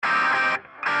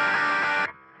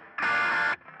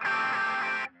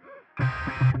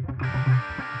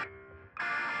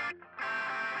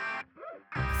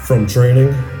From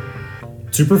training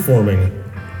to performing,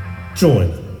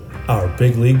 join our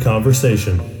big league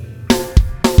conversation.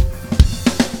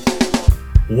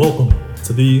 Welcome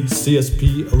to the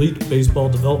CSP Elite Baseball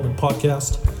Development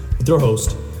Podcast with your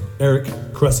host, Eric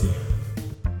Cressy.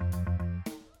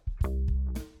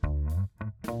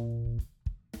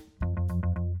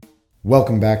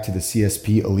 Welcome back to the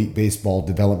CSP Elite Baseball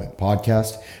Development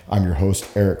Podcast. I'm your host,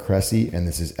 Eric Cressy, and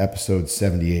this is episode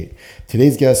 78.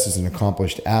 Today's guest is an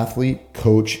accomplished athlete,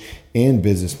 coach, and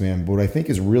businessman. But what I think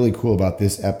is really cool about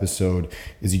this episode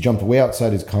is he jumped way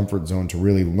outside his comfort zone to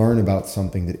really learn about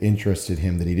something that interested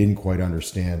him that he didn't quite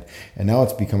understand. And now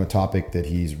it's become a topic that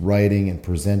he's writing and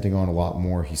presenting on a lot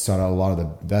more. He sought out a lot of the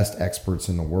best experts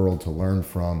in the world to learn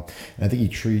from. And I think he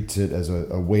treats it as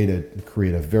a way to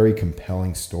create a very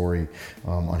compelling story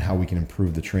on how we can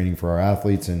improve the training for our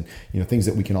athletes and things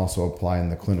that we can also apply in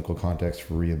the clinical context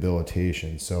for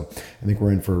rehabilitation. So I think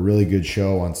we're in for a really good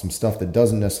show on some stuff that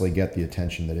doesn't necessarily get the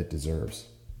attention that it deserves.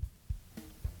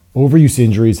 Overuse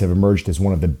injuries have emerged as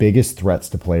one of the biggest threats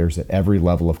to players at every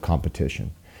level of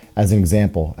competition. As an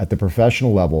example, at the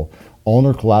professional level,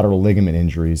 ulnar collateral ligament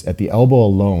injuries at the elbow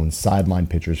alone sideline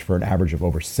pitchers for an average of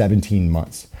over 17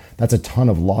 months. That's a ton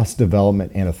of lost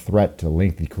development and a threat to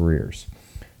lengthy careers.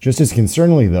 Just as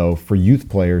concerningly, though, for youth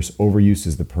players, overuse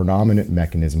is the predominant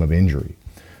mechanism of injury.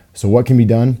 So what can be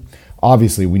done?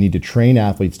 Obviously, we need to train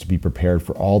athletes to be prepared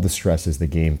for all the stresses the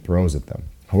game throws at them.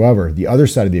 However, the other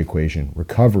side of the equation,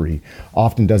 recovery,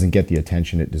 often doesn't get the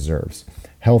attention it deserves.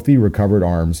 Healthy, recovered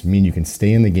arms mean you can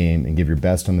stay in the game and give your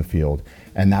best on the field,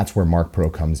 and that's where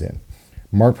MarcPro comes in.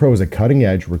 MarcPro is a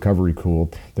cutting-edge recovery tool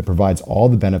that provides all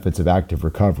the benefits of active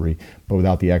recovery, but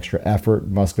without the extra effort,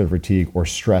 muscular fatigue, or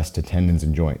stress to tendons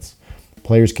and joints.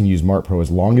 Players can use MarcPro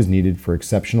as long as needed for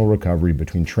exceptional recovery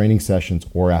between training sessions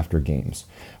or after games.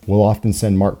 We'll often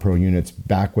send MarcPro units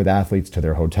back with athletes to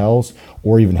their hotels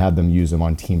or even have them use them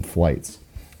on team flights.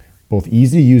 Both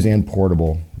easy to use and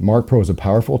portable, MarcPro is a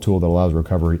powerful tool that allows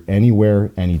recovery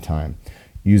anywhere, anytime.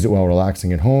 Use it while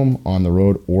relaxing at home, on the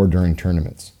road, or during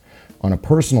tournaments. On a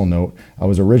personal note, I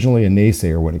was originally a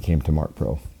naysayer when it came to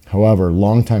MarcPro. However,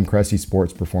 longtime Cressy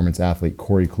Sports performance athlete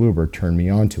Corey Kluber turned me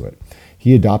on to it.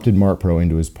 He adopted MarcPro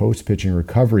into his post-pitching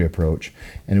recovery approach,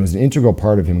 and it was an integral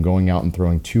part of him going out and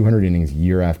throwing 200 innings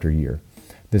year after year.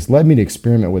 This led me to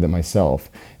experiment with it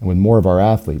myself and with more of our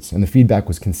athletes, and the feedback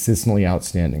was consistently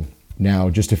outstanding.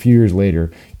 Now, just a few years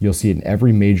later, you'll see it in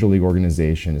every major league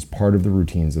organization as part of the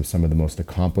routines of some of the most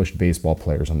accomplished baseball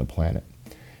players on the planet.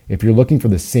 If you're looking for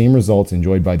the same results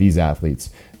enjoyed by these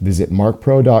athletes, visit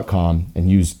marcpro.com and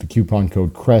use the coupon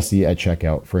code Cressy at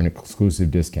checkout for an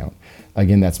exclusive discount.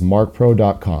 Again, that's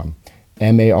marcpro.com,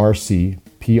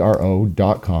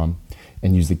 marcpro.com,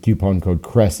 and use the coupon code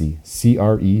Cressy,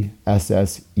 Cressey, at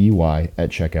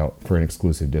checkout for an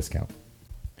exclusive discount.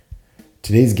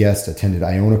 Today's guest attended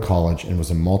Iona College and was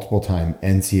a multiple-time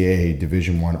NCAA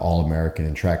Division I All-American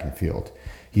in track and field.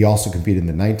 He also competed in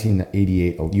the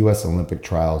 1988 U.S. Olympic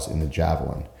trials in the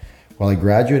javelin. While he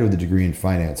graduated with a degree in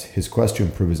finance, his quest to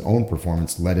improve his own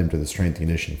performance led him to the strength and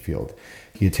conditioning field.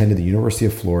 He attended the University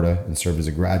of Florida and served as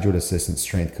a graduate assistant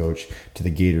strength coach to the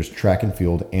Gators track and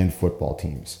field and football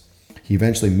teams. He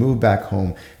eventually moved back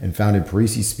home and founded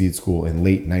Parisi Speed School in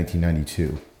late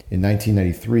 1992. In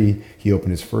 1993, he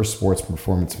opened his first sports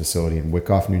performance facility in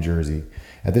Wyckoff, New Jersey.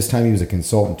 At this time, he was a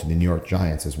consultant to the New York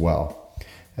Giants as well.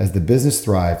 As the business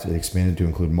thrived, it expanded to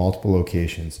include multiple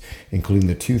locations, including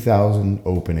the 2000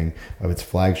 opening of its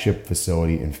flagship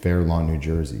facility in Fair Lawn, New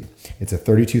Jersey. It's a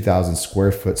 32,000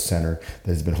 square foot center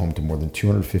that has been home to more than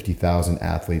 250,000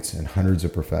 athletes and hundreds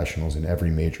of professionals in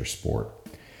every major sport.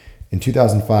 In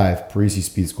 2005, Parisi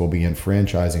Speed School began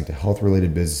franchising to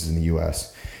health-related businesses in the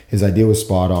U.S. His idea was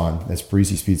spot on, as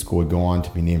Parisi Speed School would go on to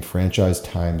be named Franchise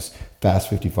Times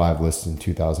Fast 55 list in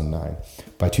 2009.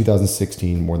 By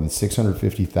 2016, more than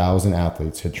 650,000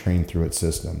 athletes had trained through its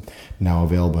system, now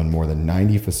available in more than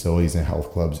 90 facilities and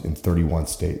health clubs in 31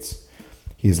 states.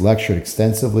 He has lectured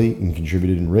extensively and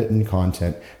contributed in written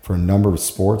content for a number of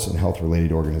sports and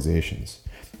health-related organizations.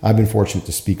 I've been fortunate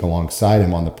to speak alongside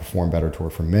him on the Perform Better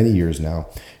Tour for many years now,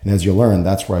 and as you'll learn,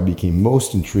 that's where I became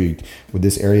most intrigued with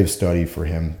this area of study for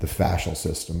him, the fascial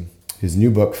system. His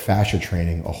new book, Fascia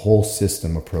Training, A Whole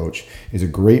System Approach, is a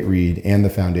great read and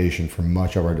the foundation for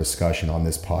much of our discussion on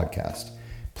this podcast.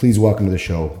 Please welcome to the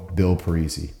show, Bill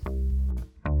Parisi.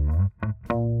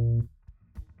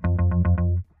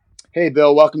 Hey,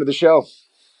 Bill, welcome to the show.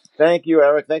 Thank you,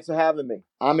 Eric. Thanks for having me.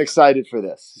 I'm excited for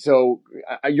this. So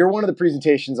you're one of the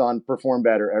presentations on Perform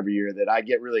Better every year that I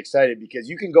get really excited because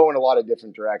you can go in a lot of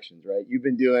different directions, right? You've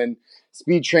been doing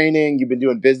speed training. You've been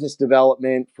doing business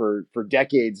development for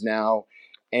decades now.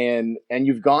 and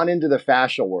you've gone into the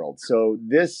fascia world. So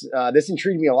this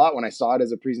intrigued me a lot when I saw it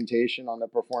as a presentation on the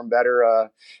Perform Better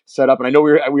setup. And I know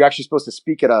we were actually supposed to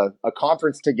speak at a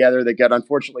conference together that got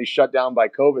unfortunately shut down by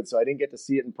COVID, so I didn't get to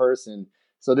see it in person.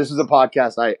 So this is a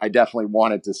podcast I definitely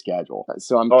wanted to schedule.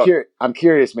 So I'm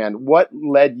curious, man, what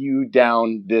led you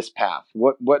down this path?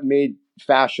 What made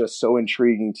fascia so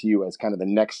intriguing to you as kind of the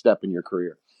next step in your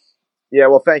career? Yeah,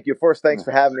 well, thank you. First, thanks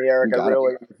for having me, Eric.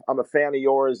 I'm a fan of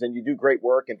yours, and you do great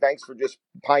work. And thanks for just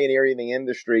pioneering the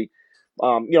industry.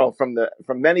 From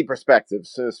many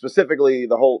perspectives, so specifically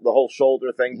the whole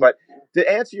shoulder thing. But to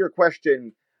answer your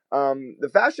question, the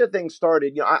fascia thing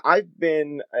started. I've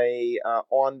been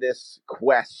on this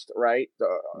quest, right?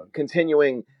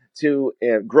 Continuing to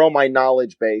grow my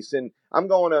knowledge base, and I'm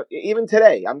going to even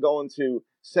today. I'm going to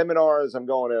seminars. I'm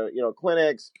going to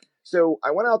clinics. So I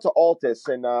went out to Altus,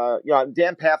 and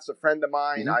Dan Path's a friend of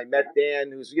mine. I met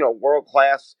Dan, who's world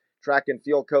class track and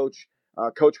field coach.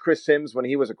 Coach Chris Sims when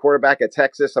he was a quarterback at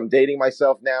Texas. I'm dating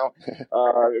myself now,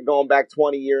 going back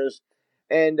 20 years.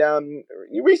 And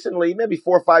recently, maybe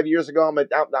 4 or 5 years ago,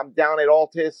 I'm down at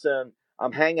Altus and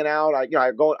I'm hanging out.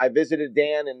 I visited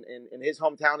Dan in his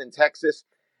hometown in Texas,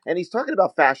 and he's talking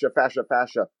about fascia.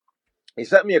 He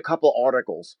sent me a couple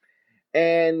articles,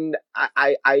 and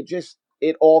I just,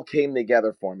 it all came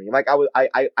together for me. Like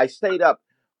I stayed up,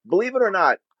 believe it or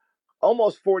not,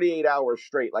 almost 48 hours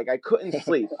straight. Like I couldn't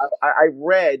sleep. I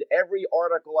read every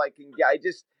article I can get. I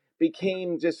just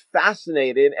became just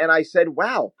fascinated. And I said,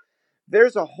 wow,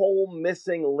 there's a whole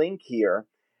missing link here.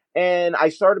 And I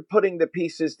started putting the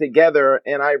pieces together,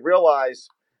 and I realized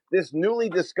this newly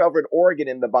discovered organ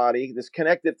in the body, this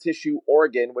connective tissue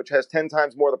organ, which has 10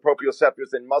 times more the proprioceptors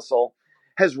than muscle,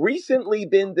 has recently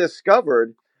been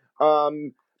discovered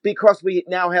because we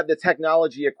now have the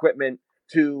technology equipment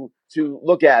to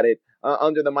look at it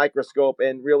under the microscope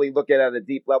and really look at it at a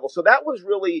deep level. So that was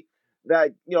really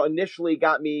that initially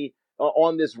got me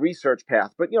on this research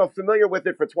path. But familiar with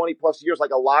it for 20 plus years, like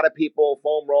a lot of people,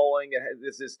 foam rolling,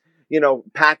 this is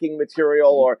packing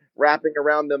material or wrapping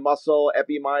around the muscle,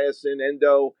 epimyosin,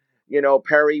 endo,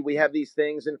 peri. We have these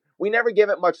things, and we never give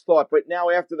it much thought. But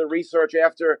now after the research,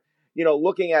 after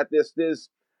looking at this is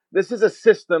a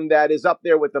system that is up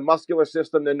there with the muscular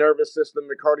system, the nervous system,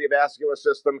 the cardiovascular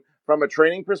system. From a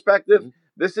training perspective,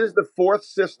 this is the fourth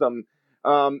system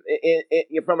from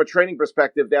a training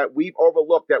perspective that we've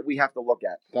overlooked that we have to look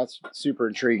at. That's super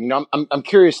intriguing. I'm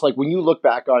curious, like when you look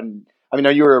back on, I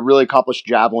mean, you were a really accomplished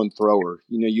javelin thrower.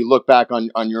 You look back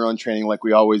on your own training like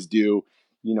we always do.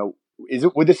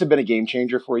 Would this have been a game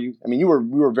changer for you? I mean, you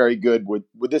were very good.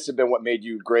 Would this have been what made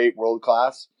you great, world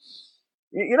class?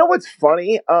 You know what's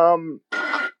funny?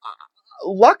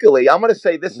 Luckily, I'm going to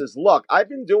say this is luck. I've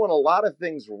been doing a lot of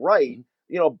things right,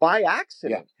 by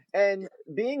accident. Yeah. And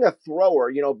being a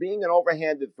thrower, being an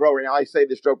overhanded thrower. Now I say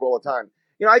this joke all the time.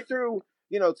 I threw,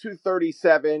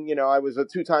 237. I was a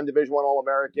 2-time Division I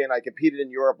All-American. I competed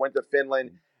in Europe, went to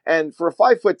Finland, and for a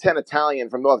 5'10" Italian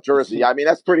from North Jersey, I mean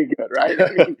that's pretty good, right?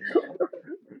 I mean,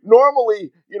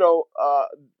 normally,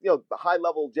 the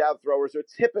high-level jab throwers are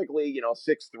typically,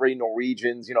 6'3"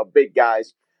 Norwegians, big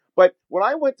guys. But when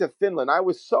I went to Finland, I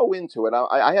was so into it.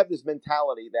 I have this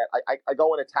mentality that I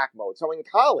go in attack mode. So in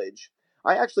college,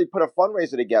 I actually put a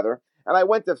fundraiser together, and I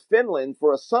went to Finland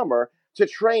for a summer to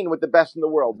train with the best in the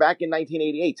world. Back in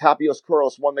 1988, Tapios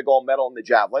Kuros won the gold medal in the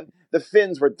javelin. The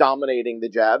Finns were dominating the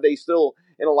jab. They still,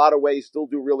 in a lot of ways, still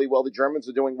do really well. The Germans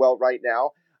are doing well right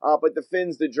now. But the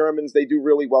Finns, the Germans, they do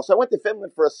really well. So I went to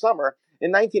Finland for a summer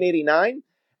in 1989,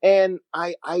 and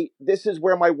this is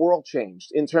where my world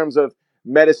changed in terms of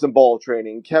medicine ball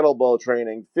training, kettlebell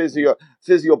training, physio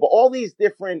ball, all these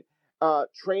different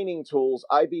training tools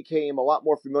I became a lot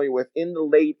more familiar with in the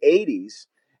late 80s.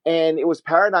 And it was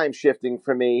paradigm shifting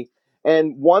for me.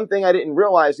 And one thing I didn't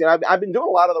realize, I've been doing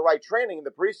a lot of the right training in the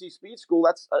Parisi Speed School.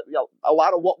 That's a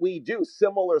lot of what we do,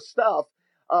 similar stuff.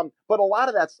 But a lot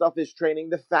of that stuff is training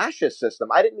the fascia system.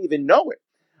 I didn't even know it.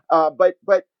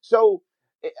 So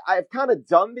I've kind of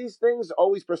done these things,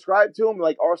 always prescribed to them.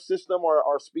 Like our system or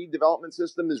our speed development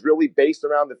system is really based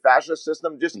around the fascia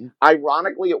system. Just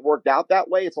ironically, it worked out that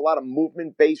way. It's a lot of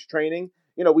movement-based training.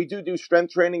 We do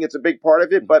strength training. It's a big part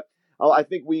of it, but I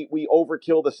think we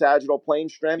overkill the sagittal plane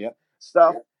strength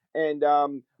stuff. And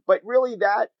but really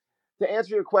to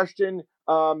answer your question,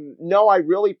 no, I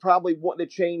really probably wouldn't have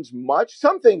changed much.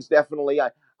 Some things definitely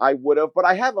I would have, but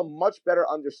I have a much better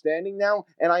understanding now,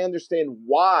 and I understand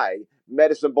why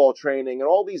medicine ball training and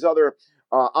all these other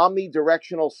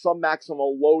omnidirectional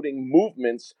submaximal loading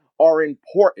movements are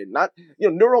important. Not,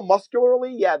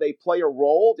 neuromuscularly, yeah, they play a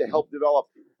role to help develop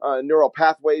neural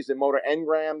pathways and motor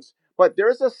engrams. but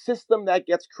there's a system that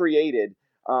gets created,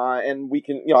 and we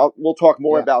can, we'll talk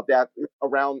more about that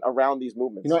around these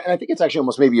movements. And I think it's actually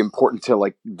almost maybe important to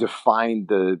like define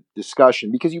the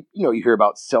discussion, because you hear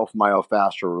about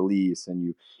self-myofascial release, and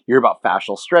you hear about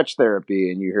fascial stretch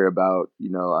therapy, and you hear about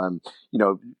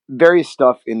various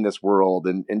stuff in this world,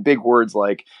 and big words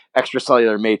like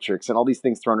extracellular matrix and all these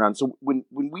things thrown around. So when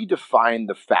we define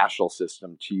the fascial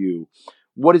system to you,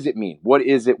 what does it mean? What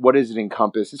is it? What does it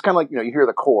encompass? It's kind of like, you hear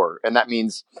the core, and that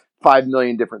means 5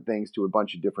 million different things to a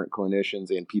bunch of different clinicians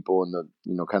and people in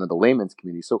the, kind of the layman's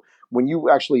community. So when you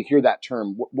actually hear that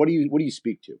term, what do you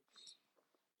speak to?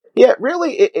 Yeah,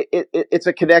 really, it's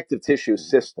a connective tissue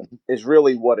system is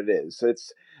really what it is.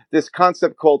 It's this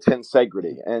concept called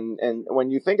tensegrity. And when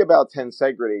you think about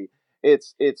tensegrity,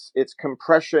 it's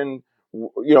compression,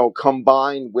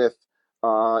 combined with,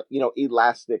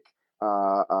 elastic,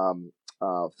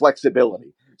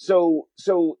 flexibility. So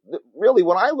really,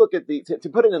 when I look at to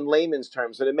put it in layman's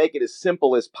terms and to make it as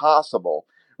simple as possible,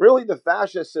 really the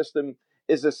fascia system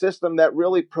is a system that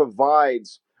really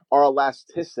provides our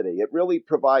elasticity. It really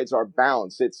provides our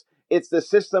balance. It's the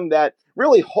system that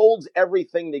really holds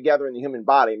everything together in the human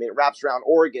body. I mean, it wraps around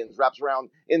organs, wraps around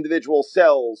individual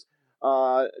cells,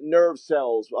 nerve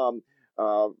cells,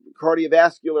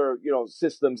 cardiovascular,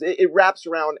 systems. It wraps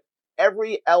around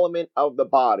every element of the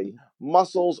body,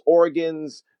 muscles,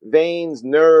 organs, veins,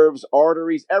 nerves,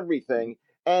 arteries, everything.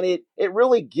 And it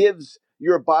really gives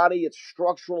your body its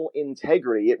structural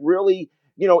integrity. It really,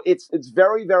 it's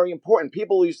very, very important.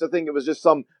 People used to think it was just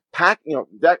some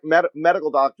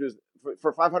medical doctors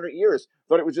for 500 years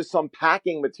thought it was just some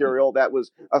packing material that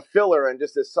was a filler and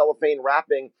just this cellophane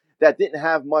wrapping that didn't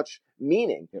have much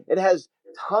meaning. It has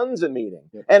tons of meaning.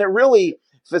 And it really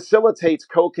facilitates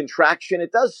co-contraction.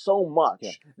 It does so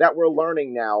much that we're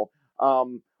learning now.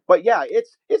 But yeah,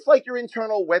 it's like your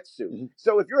internal wetsuit. Mm-hmm.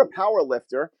 So if you're a power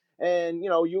lifter and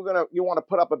you want to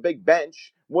put up a big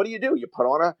bench, what do? You put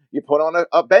on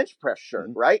a bench press shirt,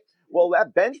 mm-hmm. right? Well,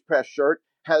 that bench press shirt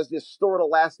has this stored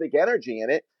elastic energy in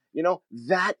it.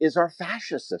 That is our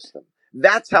fascia system.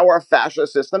 That's how our fascia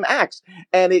system acts,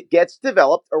 and it gets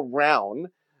developed around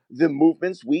the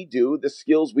movements we do, the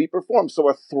skills we perform. So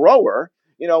a thrower,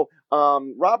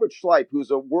 Robert Schleip, who's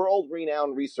a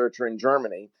world-renowned researcher in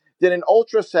Germany, did an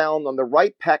ultrasound on the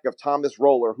right pec of Thomas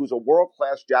Roller, who's a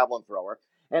world-class javelin thrower,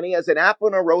 and he has an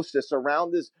aponeurosis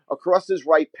across his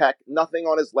right pec, nothing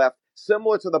on his left,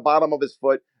 similar to the bottom of his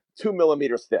foot, 2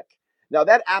 millimeters thick. Now,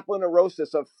 that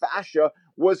aponeurosis of fascia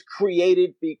was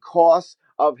created because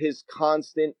of his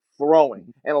constant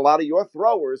throwing. And a lot of your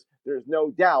throwers, there's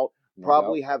no doubt,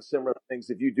 probably have similar things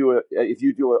if you do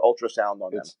an ultrasound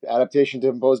on them. It's adaptation to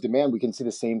imposed demand. We can see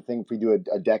the same thing if we do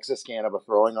a DEXA scan of a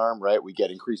throwing arm, right? We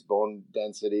get increased bone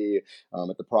density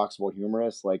at the proximal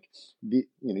humerus. Like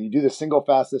you do the single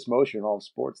fastest motion in all of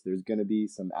sports, there's going to be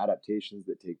some adaptations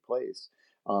that take place.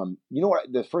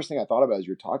 What? The first thing I thought about as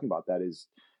you're talking about that is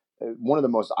one of the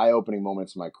most eye-opening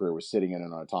moments in my career was sitting in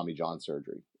on a Tommy John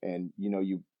surgery, and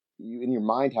you in your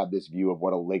mind have this view of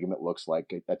what a ligament looks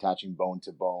like, attaching bone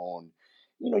to bone.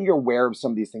 You're aware of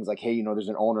some of these things like, hey, there's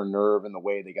an ulnar nerve in the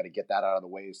way. They got to get that out of the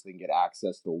way so they can get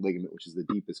access to the ligament, which is the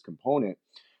deepest component.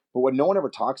 But what no one ever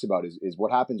talks about is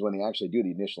what happens when they actually do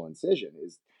the initial incision.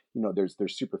 Is there's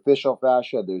superficial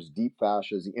fascia, there's deep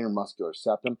fascias, the intermuscular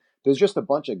septum. There's just a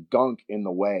bunch of gunk in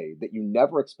the way that you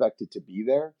never expected to be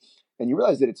there, and you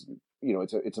realize that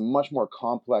it's a much more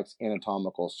complex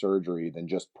anatomical surgery than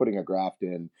just putting a graft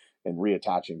in and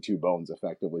reattaching two bones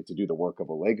effectively to do the work of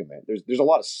a ligament. There's a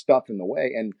lot of stuff in the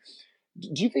way. And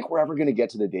do you think we're ever going to get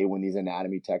to the day when these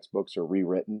anatomy textbooks are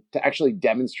rewritten to actually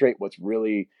demonstrate what's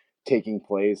really taking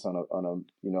place on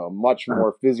a much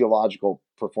more physiological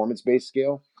performance-based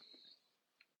scale?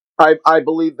 I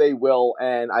believe they will,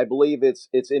 and I believe it's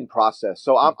in process.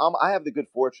 So I have the good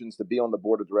fortunes to be on the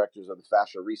board of directors of the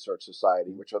Fascia Research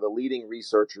Society, which are the leading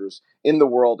researchers in the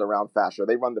world around fascia.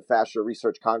 They run the Fascia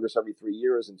Research Congress every 3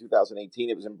 years. In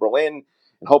 2018, it was in Berlin,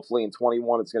 and hopefully in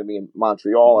 21, it's going to be in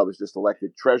Montreal. I was just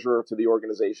elected treasurer to the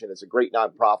organization. It's a great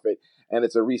nonprofit, and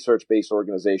it's a research-based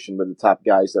organization with the top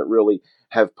guys that really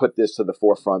have put this to the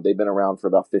forefront. They've been around for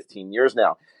about 15 years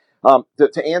now.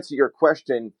 To answer your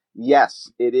question, yes,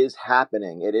 it is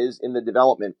happening. It is in the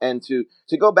development. And to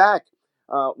go back,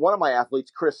 one of my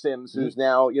athletes, Chris Sims, who's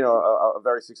now a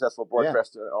very successful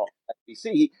broadcaster at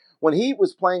NBC, when he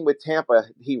was playing with Tampa,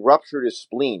 he ruptured his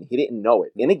spleen. He didn't know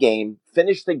it. In a game,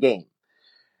 finished the game.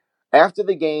 After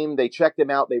the game, they checked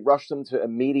him out. They rushed him to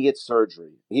immediate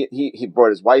surgery. He brought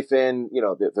his wife in,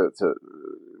 to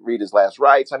read his last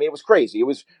rites. I mean, it was crazy. It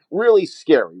was really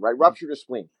scary, right? Ruptured his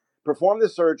spleen. Performed the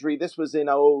surgery. This was in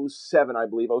 07, I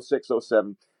believe, 06,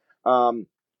 07.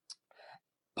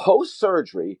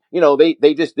 Post-surgery,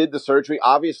 they just did the surgery,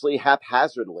 obviously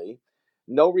haphazardly,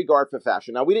 no regard for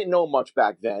fascia. Now, we didn't know much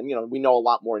back then. We know a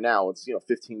lot more now. It's,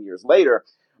 15 years later.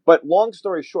 But long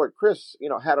story short, Chris,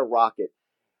 had a rocket.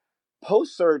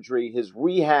 Post-surgery, his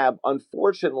rehab,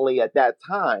 unfortunately, at that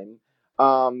time,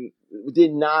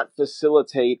 did not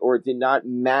facilitate or did not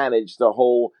manage the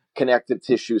whole connective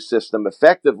tissue system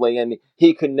effectively, and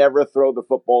he could never throw the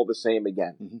football the same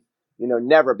again.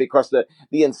 Never, because the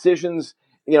incisions,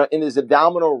 in his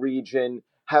abdominal region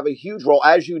have a huge role.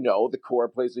 As you know, the core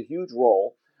plays a huge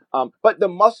role. But the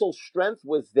muscle strength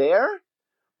was there,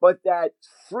 but that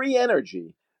free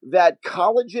energy, that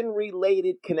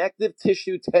collagen-related connective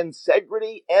tissue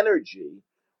tensegrity energy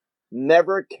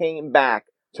never came back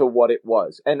to what it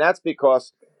was. And that's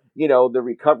because, the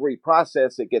recovery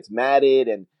process, it gets matted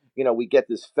and, we get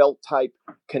this felt type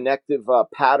connective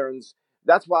patterns.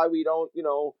 That's why we don't,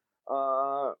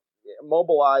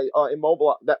 immobilize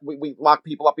that we lock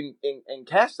people up in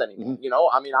casts anymore.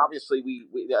 Obviously we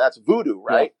that's voodoo,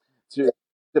 right? Yeah.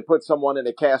 To put someone in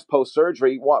a cast post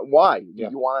surgery. Why? Yeah.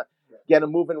 You want to get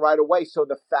them moving right away so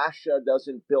the fascia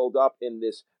doesn't build up in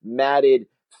this matted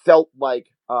felt like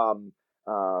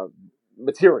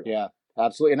material. Yeah.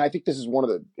 Absolutely. And I think this is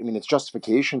it's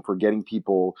justification for getting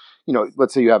people,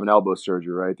 let's say you have an elbow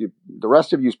surgery, right? The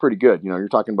rest of you is pretty good. You're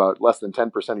talking about less than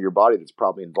 10% of your body that's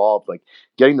probably involved, like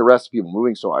getting the rest of people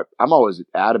moving. So I'm always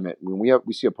adamant when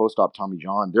we see a post-op Tommy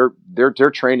John, they're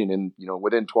training in,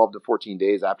 within 12 to 14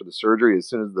 days after the surgery, as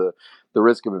soon as the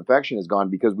risk of infection is gone,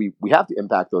 because we have to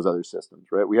impact those other systems,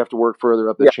 right? We have to work further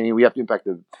up the chain. We have to impact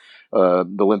the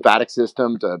lymphatic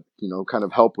system to, kind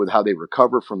of help with how they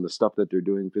recover from the stuff that they're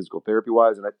doing physical therapy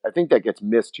wise. And I think that gets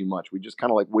missed too much. We just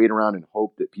kind of like wait around and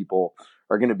hope that people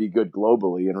are going to be good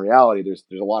globally. In reality, there's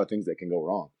a lot of things that can go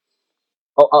wrong.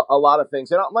 A lot of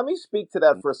things. And let me speak to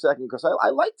that for a second, because I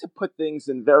like to put things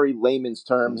in very layman's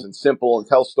terms and simple and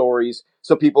tell stories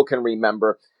so people can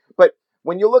remember. But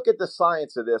when you look at the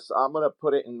science of this, I'm going to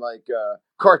put it in like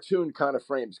cartoon kind of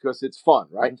frames because it's fun,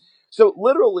 right? So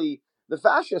literally, the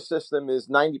fascia system is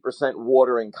 90%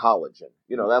 water and collagen.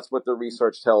 That's what the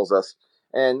research tells us.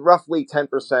 And roughly 10%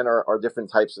 are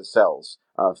different types of cells,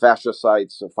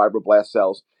 fasciocytes, fibroblast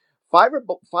cells.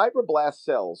 Fibroblast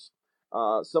cells,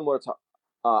 similar to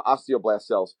osteoblast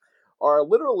cells, are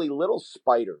literally little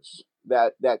spiders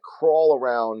that crawl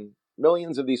around,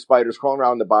 millions of these spiders crawl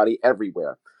around the body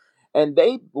everywhere. And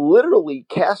they literally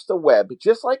cast a web,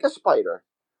 just like a spider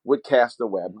would cast a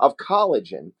web of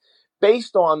collagen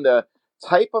based on the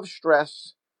type of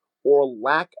stress or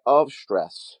lack of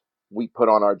stress we put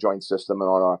on our joint system and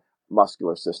on our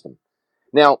muscular system.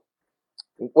 Now,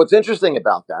 what's interesting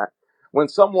about that, when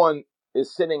someone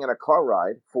is sitting in a car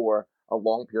ride for a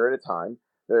long period of time,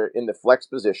 they're in the flex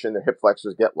position, their hip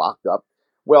flexors get locked up.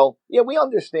 Well, yeah, we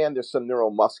understand there's some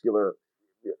neuromuscular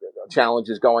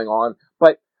challenges going on,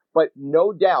 but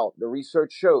no doubt the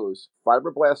research shows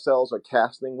fibroblast cells are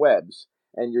casting webs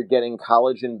and you're getting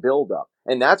collagen buildup.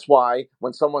 And that's why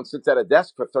when someone sits at a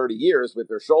desk for 30 years with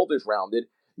their shoulders rounded,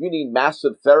 you need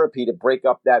massive therapy to break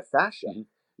up that fascia.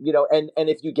 And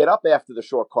if you get up after the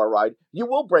short car ride, you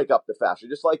will break up the fascia,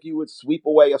 just like you would sweep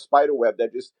away a spider web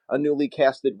that just a newly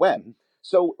casted web.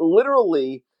 So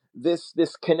literally, this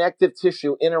connective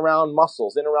tissue in around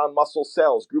muscle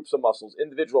cells, groups of muscles,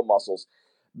 individual muscles,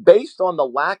 based on the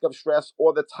lack of stress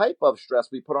or the type of stress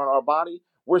we put on our body,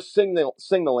 we're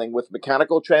signaling with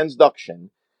mechanical transduction,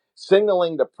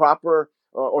 signaling the proper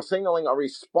or signaling a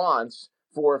response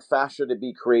for fascia to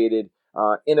be created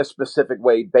in a specific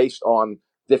way based on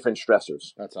different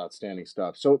stressors. That's outstanding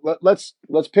stuff. So let's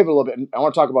pivot a little bit. I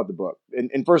want to talk about the book.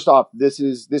 And first off, this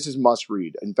is must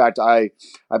read. In fact, I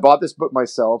bought this book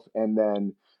myself, and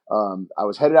then I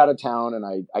was headed out of town,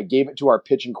 and I gave it to our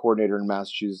pitching coordinator in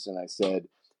Massachusetts, and I said,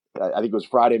 I think it was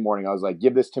Friday morning, I was like,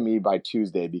 give this to me by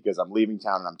Tuesday because I'm leaving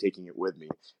town and I'm taking it with me.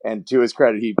 And to his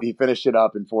credit, he finished it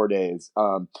up in 4 days.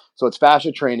 So it's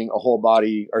fascia training, a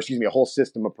whole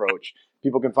system approach.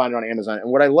 People can find it on Amazon. And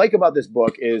what I like about this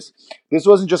book is this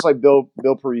wasn't just like Bill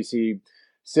Parisi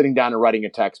sitting down and writing a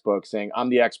textbook saying, I'm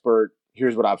the expert,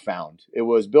 here's what I've found. It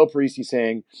was Bill Parisi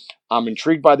saying, I'm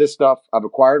intrigued by this stuff. I've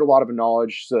acquired a lot of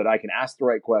knowledge so that I can ask the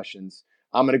right questions.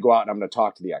 I'm going to go out and I'm going to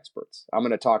talk to the experts. I'm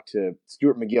going to talk to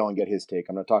Stuart McGill and get his take.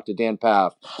 I'm going to talk to Dan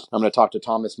Paff. I'm going to talk to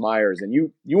Thomas Myers. And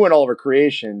you went all over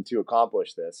creation to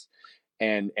accomplish this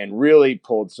and really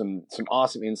pulled some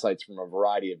awesome insights from a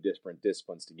variety of different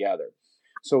disciplines together.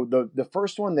 So the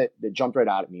first one that jumped right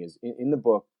out at me is in the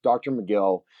book, Dr.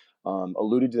 McGill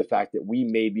alluded to the fact that we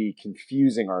may be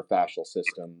confusing our fascial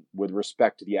system with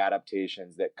respect to the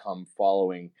adaptations that come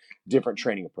following different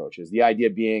training approaches. The idea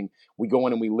being we go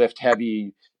in and we lift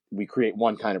heavy, we create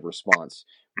one kind of response.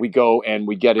 We go and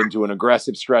we get into an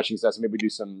aggressive stretching session, maybe do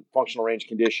some functional range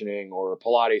conditioning or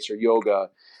Pilates or yoga.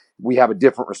 We have a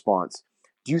different response.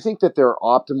 Do you think that there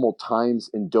are optimal times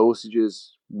and dosages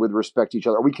with respect to each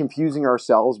other? Are we confusing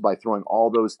ourselves by throwing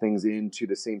all those things into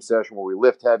the same session where we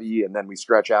lift heavy and then we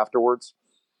stretch afterwards?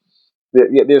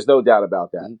 There's no doubt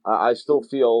about that. I still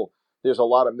feel there's a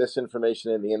lot of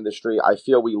misinformation in the industry. I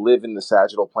feel we live in the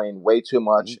sagittal plane way too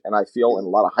much, and I feel in a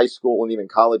lot of high school and even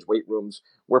college weight rooms,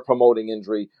 we're promoting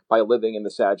injury by living in the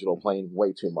sagittal plane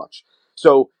way too much.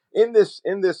 So in this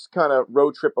kind of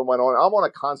road trip I went on, I'm on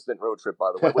a constant road trip,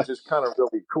 by the way, which is kind of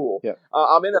really cool. Yeah.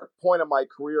 I'm in a point of my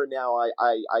career now.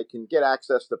 I can get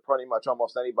access to pretty much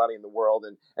almost anybody in the world,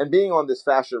 and being on this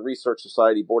Fascia Research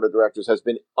Society board of directors has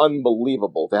been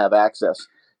unbelievable to have access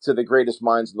to the greatest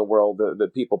minds in the world, the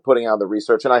people putting out the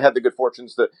research. And I had the good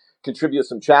fortunes to contribute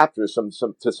some chapters,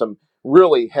 to some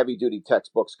really heavy duty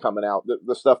textbooks coming out.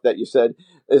 The stuff that you said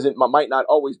might not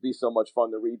always be so much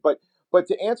fun to read, but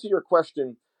to answer your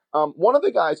question, one of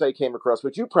the guys I came across,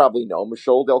 which you probably know,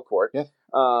 Michel Delcourt,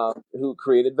 who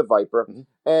created the Viper.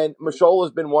 And Michel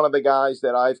has been one of the guys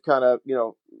that I've kind of,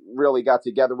 really got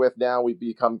together with now. We've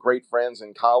become great friends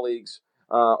and colleagues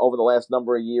over the last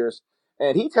number of years.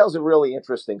 And he tells a really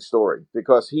interesting story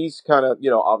because he's kind of,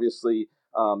 obviously,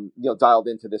 dialed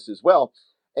into this as well.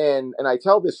 And I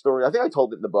tell this story, I think I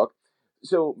told it in the book.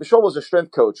 So Michel was a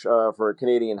strength coach for a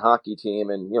Canadian hockey team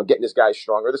and, getting his guys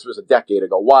stronger. This was a decade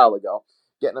ago, a while ago.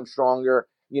 Getting them stronger,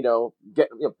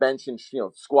 getting bench and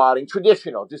squatting,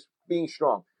 traditional, just being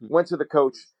strong. Went to the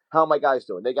coach. How are my guys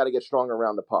doing? They got to get stronger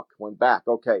around the puck. Went back.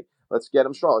 Okay, let's get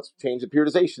them strong. Let's change the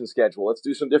periodization schedule. Let's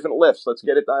do some different lifts. Let's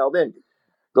get it dialed in.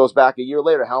 Goes back a year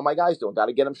later. How are my guys doing? Got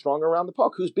to get them stronger around the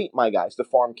puck. Who's beat my guys? The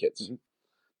farm kids.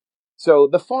 So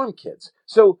the farm kids.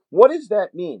 So what does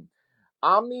that mean?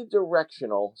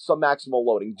 Omnidirectional submaximal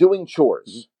loading, doing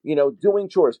chores, doing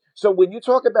chores. So when you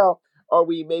talk about, are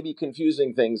we maybe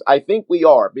confusing things? I think we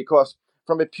are, because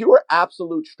from a pure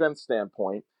absolute strength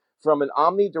standpoint, from an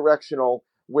omnidirectional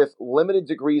with limited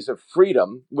degrees of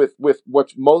freedom, with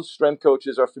what most strength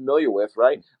coaches are familiar with,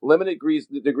 right? Limited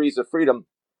degrees of freedom,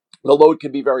 the load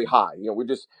can be very high.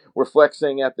 We're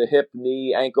flexing at the hip,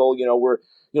 knee, ankle, we're,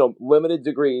 limited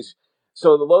degrees.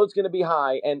 So the load's going to be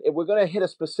high, and we're going to hit a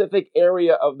specific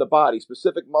area of the body,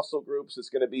 specific muscle groups. It's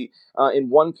going to be in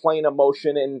one plane of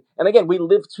motion. And again, we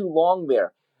live too long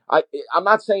there. I'm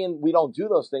not saying we don't do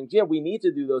those things. Yeah, we need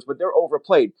to do those, but they're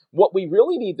overplayed. What we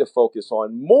really need to focus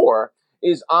on more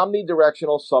is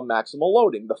omnidirectional submaximal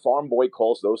loading. The farm boy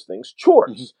calls those things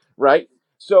chores, right?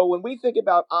 So when we think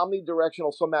about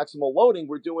omnidirectional submaximal loading,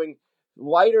 we're doing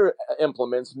lighter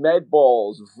implements, med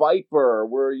balls, Viper.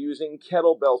 We're using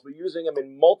kettlebells. We're using them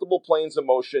in multiple planes of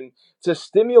motion to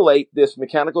stimulate this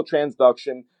mechanical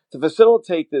transduction, to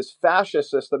facilitate this fascia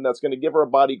system that's going to give our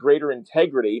body greater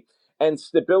integrity and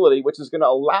stability, which is going to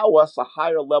allow us a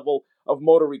higher level of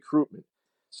motor recruitment.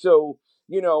 So,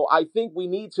 I think we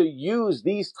need to use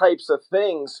these types of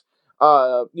things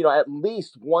at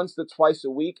least once to twice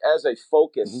a week as a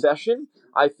focus session.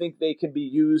 I think they can be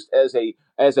used as a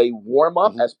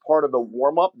warm-up, as part of the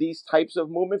warm-up, these types of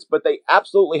movements, but they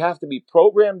absolutely have to be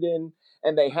programmed in,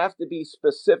 and they have to be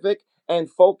specific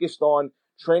and focused on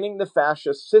training the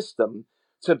fascia system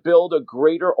to build a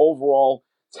greater overall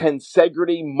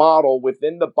tensegrity model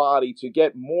within the body to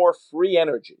get more free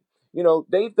energy.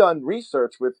 They've done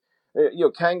research with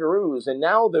kangaroos, and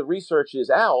now the research is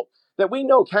out that we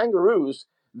know kangaroos,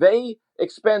 they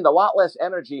expend a lot less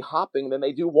energy hopping than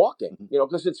they do walking,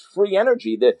 because it's free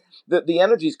energy. The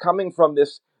energy is coming from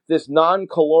this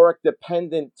non-caloric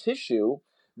dependent tissue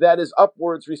that is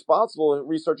responsible,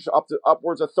 research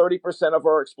upwards of 30% of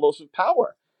our explosive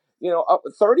power.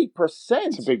 30%.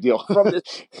 It's a big deal. From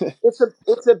this,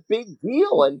 it's a big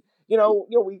deal. And,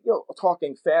 we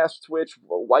talking fast twitch,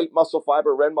 white muscle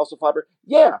fiber, red muscle fiber.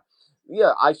 Yeah,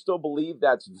 I still believe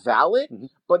that's valid,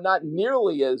 but not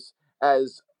nearly as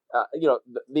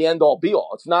the end all be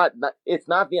all. It's not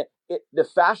the end. The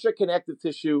fascia connective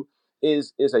tissue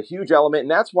is a huge element,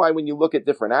 and that's why when you look at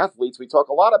different athletes, we talk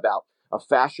a lot about a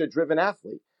fascia driven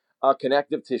athlete, a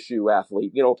connective tissue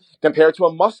athlete, compared to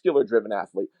a muscular driven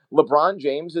athlete. LeBron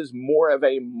James is more of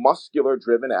a muscular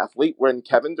driven athlete, when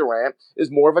Kevin Durant is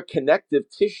more of a connective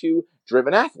tissue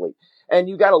driven athlete. And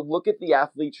you got to look at the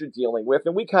athletes you're dealing with.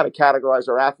 And we kind of categorize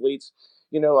our athletes,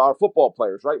 our football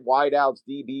players, right? Wideouts,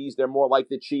 DBs, they're more like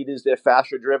the cheetahs. They're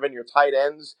faster driven. Your tight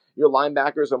ends, your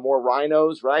linebackers are more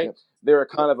rhinos, right? Yep. They're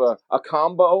kind of a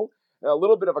combo, a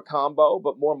little bit of a combo,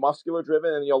 but more muscular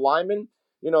driven. And your linemen,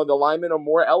 the linemen are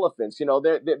more elephants.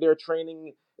 Their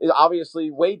training is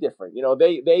obviously way different.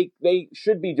 They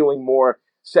should be doing more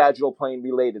sagittal plane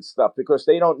related stuff because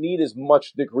they don't need as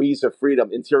much degrees of freedom,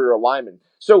 interior linemen.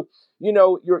 So,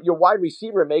 your wide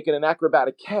receiver making an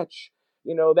acrobatic catch,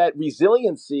 that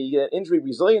resiliency, injury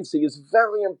resiliency is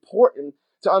very important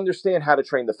to understand how to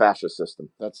train the fascia system.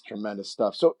 That's tremendous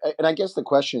stuff. So, and I guess the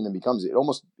question then becomes, it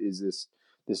almost is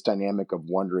this dynamic of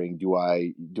wondering, do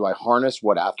I harness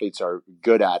what athletes are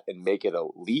good at and make it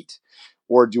elite,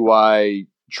 or do I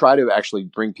try to actually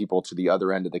bring people to the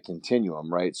other end of the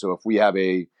continuum, right? So if we have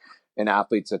an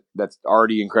athlete that's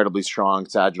already incredibly strong,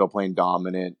 sagittal plane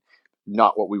dominant,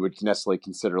 not what we would necessarily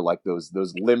consider like those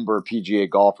limber PGA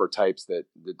golfer types that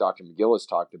Dr. McGillis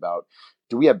talked about,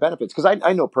 do we have benefits? Because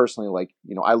I know personally, like,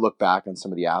 I look back on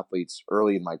some of the athletes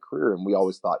early in my career, and we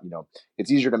always thought,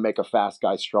 it's easier to make a fast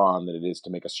guy strong than it is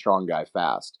to make a strong guy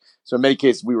fast. So in many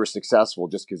cases, we were successful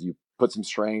just because you put some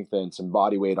strength and some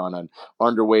body weight on an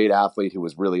underweight athlete who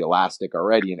was really elastic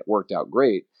already, and it worked out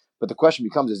great. But the question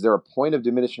becomes, is there a point of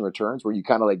diminishing returns where you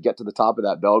kind of like get to the top of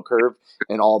that bell curve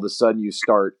and all of a sudden you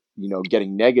start,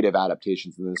 getting negative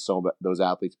adaptations in those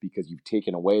athletes because you've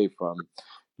taken away from,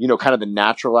 kind of the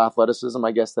natural athleticism,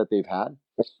 I guess, that they've had?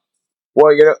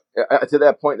 Well, to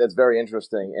that point, that's very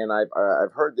interesting. And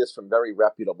I've heard this from very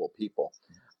reputable people.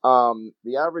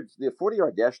 The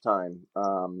 40-yard dash time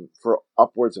for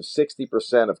upwards of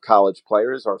 60% of college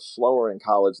players are slower in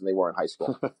college than they were in high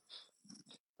school.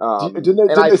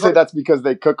 Didn't they say that's because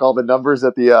they cook all the numbers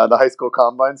at the high school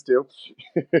combines too?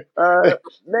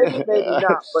 Maybe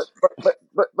not,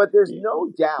 but there's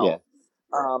no doubt. Yeah.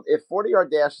 If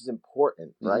 40-yard dash is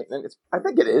important, right? And I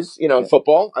think it is. In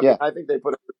football, I mean, I think they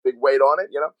put a big weight on it.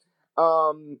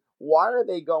 Why are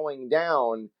they going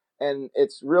down? And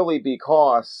it's really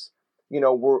because we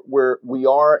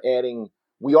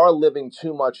are living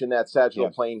too much in that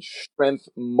sagittal plane strength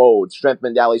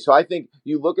mentality. So I think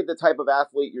you look at the type of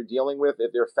athlete you're dealing with.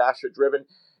 If they're fascia driven,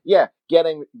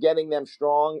 getting them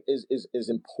strong is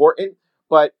important.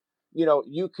 But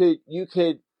you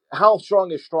could how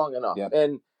strong is strong enough? Yep.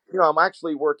 And I'm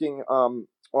actually working on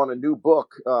a new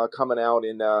book coming out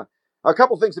in a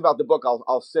couple things about the book.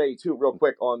 I'll say too real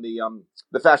quick on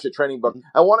the fascia training book.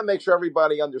 I want to make sure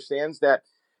everybody understands that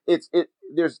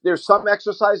there's some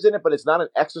exercise in it, but it's not an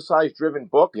exercise driven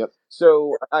book. Yep.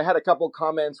 So I had a couple of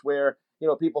comments where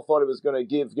people thought it was going to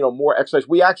give more exercise.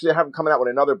 We actually have coming out with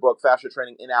another book, Fascia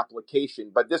Training in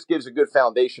Application, but this gives a good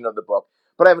foundation of the book.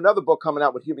 But I have another book coming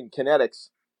out with Human Kinetics,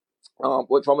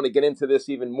 which I'm going to get into this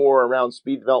even more around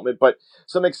speed development, but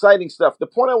some exciting stuff. The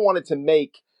point I wanted to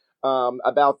make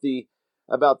about the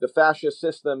fascia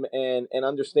system and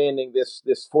understanding this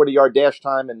 40-yard dash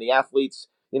time and the athletes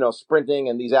sprinting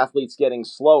and these athletes getting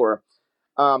slower,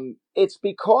 it's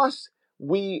because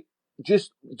we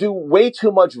just do way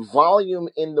too much volume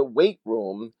in the weight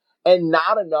room and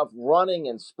not enough running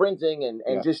and sprinting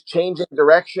and just changing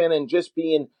direction and just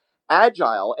being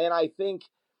agile. And I think,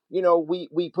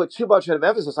 we put too much of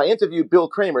emphasis. I interviewed Bill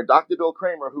Kramer, Dr. Bill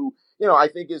Kramer, who, I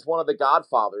think is one of the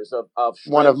godfathers of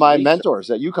one of my mentors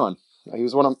at UConn. He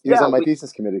was on my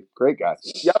thesis committee. Great guy.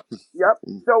 Yep.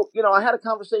 So, I had a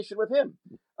conversation with him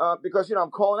because,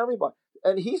 I'm calling everybody.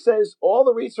 And he says all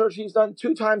the research he's done,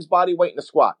 2 times body weight in a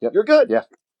squat. Yep. You're good. Yeah.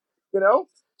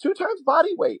 2 times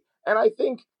body weight. And I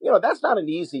think, that's not an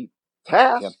easy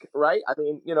task, right? I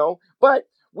mean, but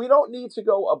we don't need to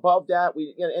go above that.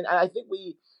 And I think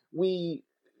we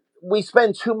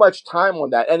spend too much time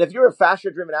on that. And if you're a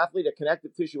fascia-driven athlete, a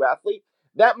connective tissue athlete,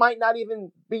 that might not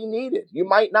even be needed. You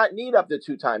might not need up to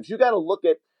 2 times. You got to look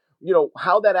at,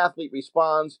 how that athlete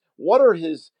responds. What are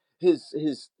his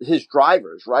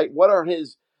drivers, right? What are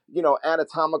his,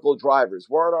 anatomical drivers?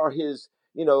 What are his,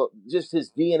 just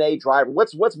his DNA driver?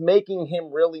 What's making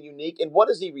him really unique? And what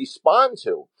does he respond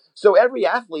to? So every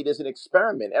athlete is an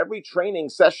experiment. Every training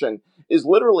session is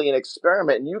literally an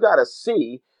experiment. And you got to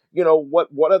see,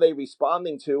 what are they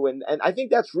responding to? And I think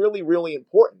that's really, really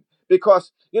important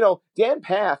because, Dan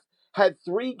Path had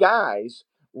 3 guys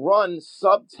run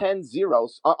sub 10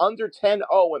 zeros, under 10.0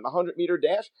 in the 100-meter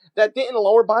dash that didn't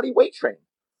lower body weight train.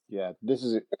 Yeah, this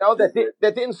is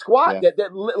that didn't squat. Yeah.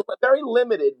 Very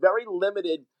limited,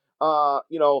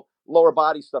 lower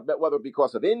body stuff. Whether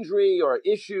because of injury or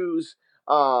issues,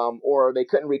 or they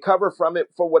couldn't recover from it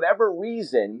for whatever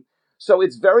reason. So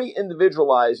it's very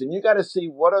individualized, and you got to see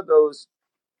what are those,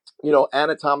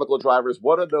 anatomical drivers.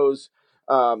 What are those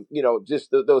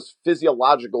just those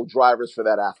physiological drivers for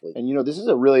that athlete. And this is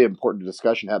a really important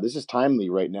discussion to have. This is timely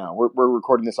right now. We're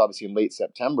recording this obviously in late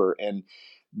September, and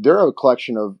there are a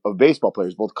collection of baseball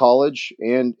players, both college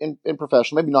and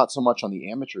professional, maybe not so much on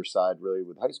the amateur side, really,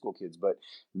 with high school kids, but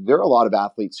there are a lot of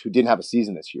athletes who didn't have a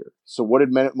season this year. So what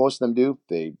did most of them do?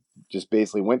 They just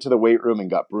basically went to the weight room and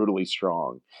got brutally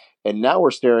strong. And now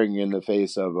we're staring in the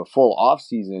face of a full off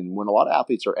season when a lot of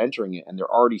athletes are entering it and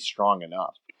they're already strong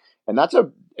enough. And that's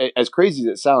as crazy as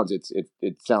it sounds,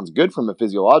 it sounds good from a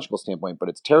physiological standpoint, but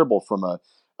it's terrible from a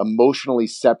emotionally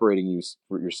separating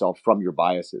yourself from your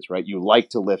biases, right? You like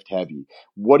to lift heavy.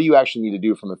 What do you actually need to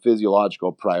do from a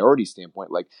physiological priority standpoint?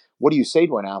 Like, what do you say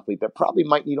to an athlete that probably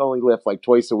might need only lift like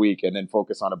twice a week and then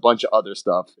focus on a bunch of other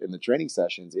stuff in the training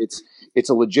sessions? It's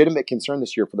a legitimate concern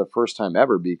this year for the first time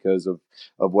ever because of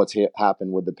what's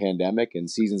happened with the pandemic and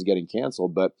seasons getting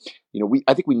canceled. But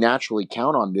I think we naturally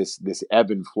count on this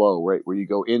ebb and flow, right? Where you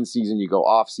go in season, you go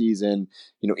off season.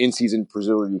 In season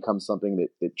presumably becomes something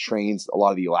that trains a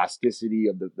lot of the elasticity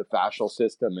of the fascial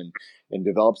system and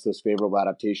develops those favorable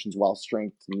adaptations, while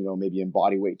strength, maybe and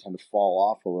body weight tend to fall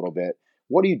off a little bit.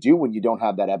 What do you do when you don't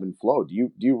have that ebb and flow? Do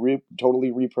you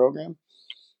totally reprogram?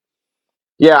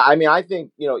 Yeah, I mean, I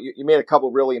think, you made a couple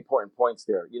really important points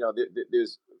there.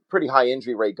 There's pretty high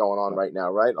injury rate going on right now,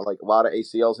 right? Like a lot of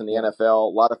ACLs in the NFL,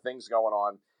 a lot of things going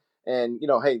on. And,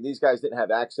 hey, these guys didn't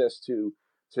have access to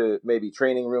maybe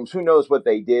training rooms. Who knows what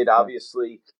they did?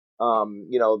 Obviously,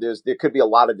 there could be a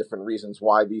lot of different reasons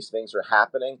why these things are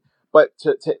happening. But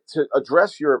to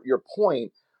address your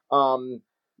point,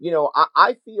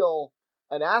 I feel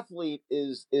an athlete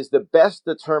is the best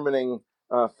determining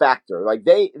factor. Like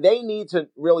they need to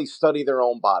really study their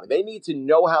own body. They need to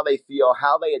know how they feel,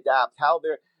 how they adapt, how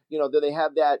they're, do they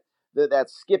have that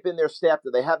skip in their step?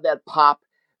 Do they have that pop?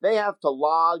 They have to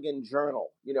log and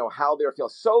journal, how they're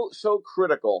feeling. So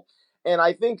critical. And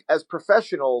I think as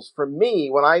professionals, for me,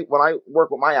 when I work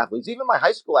with my athletes, even my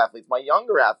high school athletes, my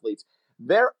younger athletes,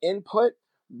 their input,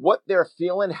 what they're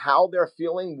feeling, how they're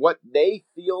feeling, what they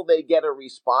feel they get a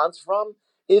response from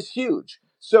is huge.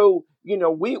 So,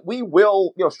 we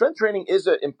will, strength training is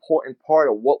an important part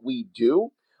of what we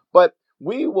do, but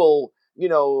we will,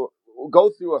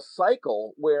 go through a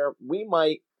cycle where we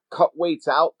might cut weights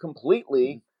out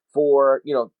completely for,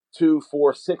 2,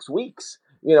 4, 6 weeks,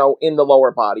 in the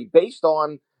lower body based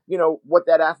on, what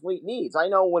that athlete needs. I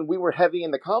know when we were heavy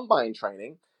in the combine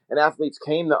training and athletes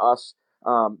came to us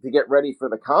to get ready for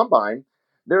the combine,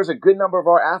 there's a good number of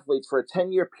our athletes for a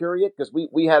 10-year period, because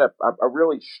we had a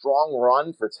really strong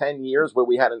run for 10 years where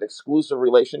we had an exclusive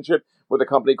relationship with a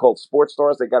company called Sports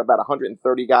Stars. They got about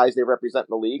 130 guys they represent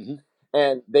in the league. Mm-hmm.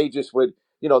 And they just would,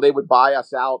 they would buy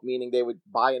us out, meaning they would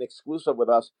buy an exclusive with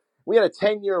us. We had a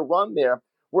 10-year run there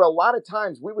where a lot of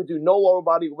times we would do no lower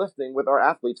body lifting with our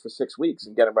athletes for 6 weeks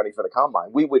and get them ready for the combine.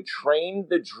 We would train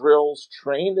the drills,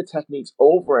 train the techniques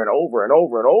over and over and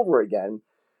over and over again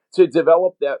to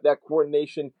develop that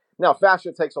coordination. Now,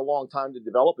 fascia takes a long time to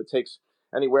develop. It takes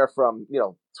anywhere from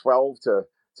 12 to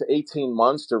 18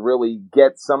 months to really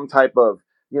get some type of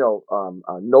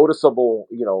noticeable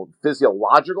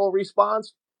physiological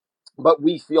response. But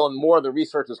we feel, and more of the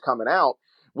research is coming out,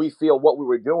 we feel what we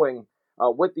were doing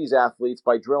with these athletes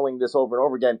by drilling this over and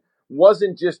over again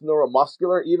wasn't just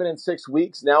neuromuscular. Even in 6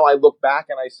 weeks, now I look back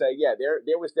and I say, yeah,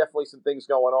 there was definitely some things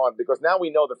going on, because now we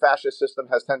know the fascia system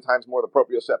has 10 times more the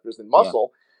proprioceptors than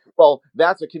muscle. Yeah. Well,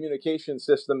 that's a communication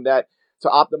system that, to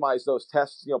optimize those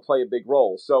tests, play a big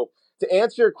role. So to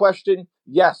answer your question,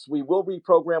 yes, we will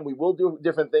reprogram. We will do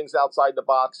different things outside the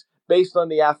box based on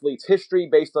the athlete's history,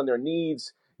 based on their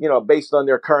needs, based on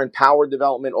their current power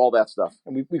development, all that stuff.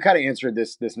 And we kind of answered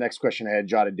this next question I had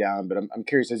jotted down, but I'm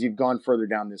curious, as you've gone further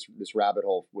down this rabbit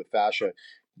hole with fascia,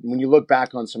 when you look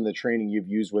back on some of the training you've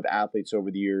used with athletes over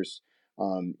the years,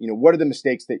 what are the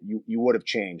mistakes that you would have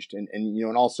changed?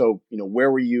 And also,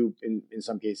 where were you in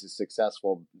some cases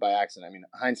successful by accident? I mean,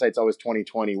 hindsight's always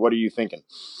 20/20. What are you thinking?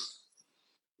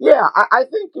 Yeah, I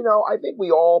think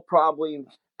we all probably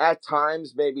at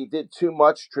times maybe did too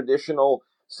much traditional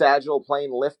sagittal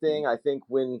plane lifting. I think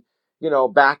when,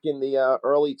 back in the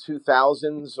early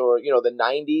 2000s or, the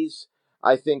 90s,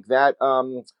 I think that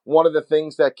one of the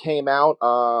things that came out,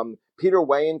 Peter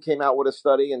Weyand came out with a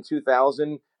study in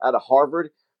 2000 out of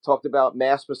Harvard, talked about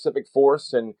mass specific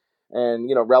force and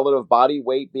relative body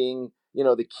weight being,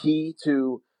 the key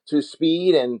to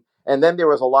speed. And then there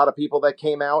was a lot of people that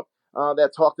came out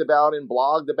that talked about and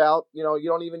blogged about, you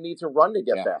don't even need to run to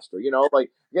get faster,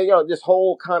 this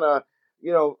whole kind of,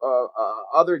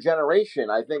 other generation.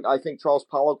 I think Charles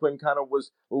Poliquin kind of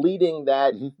was leading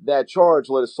that charge.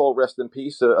 Let his soul rest in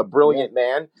peace. A brilliant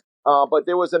man. but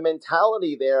there was a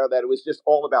mentality there that it was just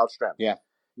all about strength. Yeah.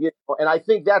 And I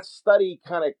think that study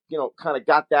kind of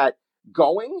got that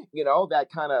going. That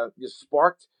kind of just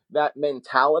sparked that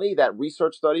mentality, that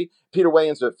research study. Peter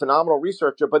Wayans, a phenomenal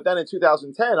researcher, but then in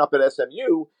 2010 up at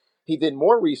SMU, he did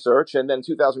more research, and then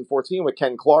 2014 with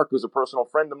Ken Clark, who's a personal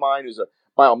friend of mine, who's a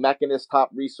biomechanist,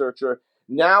 top researcher.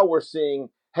 Now we're seeing,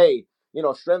 hey,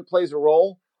 strength plays a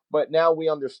role, but now we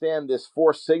understand this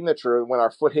force signature when our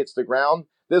foot hits the ground.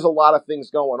 There's a lot of things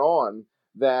going on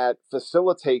that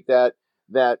facilitate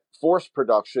that force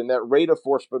production, that rate of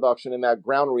force production, and that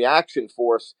ground reaction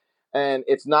force. And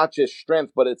it's not just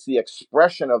strength, but it's the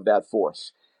expression of that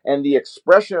force. And the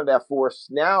expression of that force,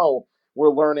 now we're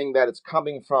learning that it's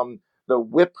coming from the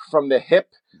whip from the hip.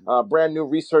 Brand new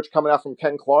research coming out from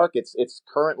Ken Clark. It's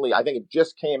currently, I think it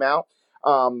just came out.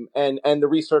 And the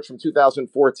research from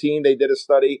 2014, they did a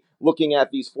study looking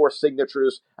at these force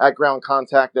signatures at ground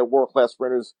contact at world-class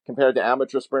sprinters compared to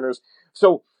amateur sprinters.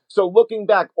 So looking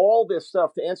back, all this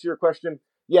stuff, to answer your question,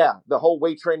 yeah, the whole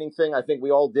weight training thing, I think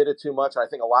we all did it too much. I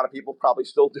think a lot of people probably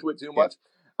still do it too much.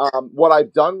 What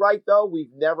I've done right, though,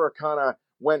 we've never kind of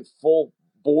went full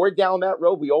board down that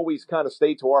road. We always kind of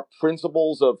stay to our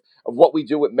principles of what we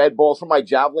do with med balls from my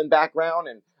javelin background,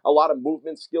 and a lot of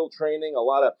movement skill training, a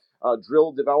lot of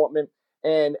drill development.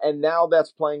 And now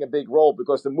that's playing a big role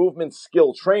because the movement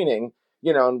skill training,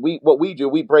 and what we do,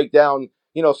 we break down,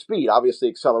 speed, obviously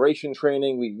acceleration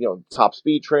training, top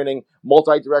speed training,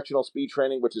 multi-directional speed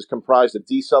training, which is comprised of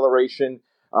deceleration,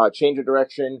 change of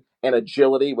direction, and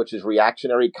agility, which is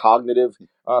reactionary cognitive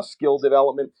skill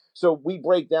development. So we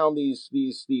break down these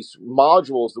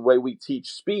modules the way we teach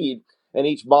speed, and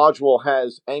each module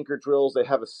has anchor drills. They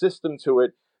have a system to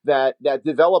it that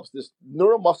develops this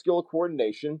neuromuscular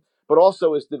coordination, but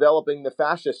also is developing the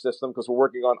fascia system because we're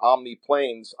working on omni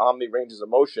planes, omni ranges of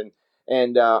motion,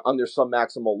 and under some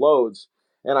maximal loads.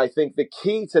 And I think the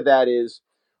key to that is,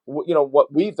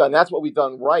 what we've done. That's what we've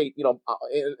done right.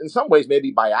 In some ways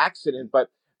maybe by accident, but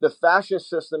the fascia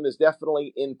system is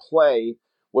definitely in play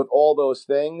with all those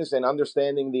things, and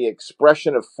understanding the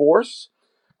expression of force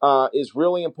is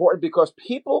really important because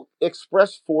people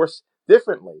express force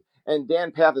differently. And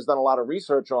Dan Path has done a lot of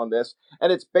research on this,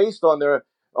 and it's based on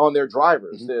their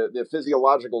drivers, the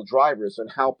physiological drivers,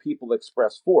 and how people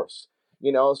express force.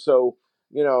 So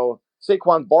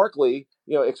Saquon Barkley,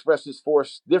 expresses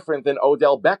force different than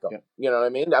Odell Beckham. Yeah. You know what I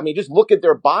mean? I mean, just look at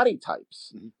their body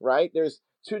types, right? There's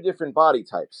two different body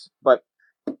types, but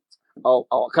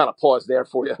I'll kind of pause there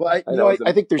for you. Well,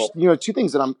 I think there's two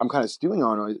things that I'm kind of stewing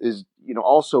on is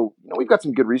also we've got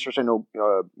some good research. I know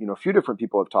a few different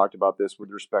people have talked about this with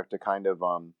respect to kind of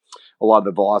a lot of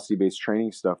the velocity based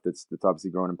training stuff that's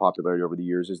obviously grown in popularity over the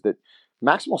years. Is that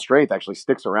maximal strength actually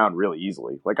sticks around really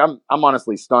easily. Like I'm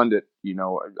honestly stunned at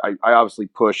I obviously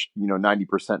push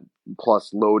 90%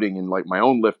 plus loading in like my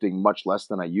own lifting much less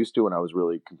than I used to when I was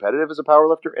really competitive as a power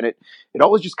lifter, and it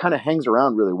always just kind of hangs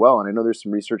around really well. And I know there's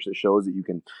some research that shows that you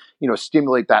can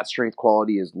stimulate that strength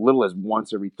quality as little as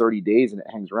once every 30 days, and it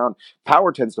hangs around.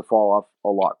 Power tends to fall off a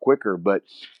lot quicker, but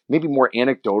maybe more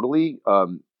anecdotally,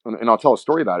 and I'll tell a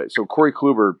story about it. So Corey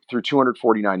Kluber threw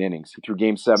 249 innings. He threw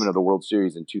Game 7 of the World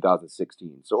Series in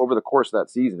 2016. So over the course of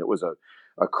that season, it was a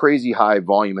crazy high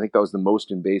volume. I think that was the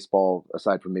most in baseball,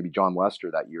 aside from maybe John Lester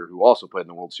that year, who also played in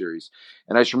the World Series.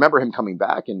 And I just remember him coming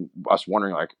back and us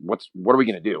wondering, like, what are we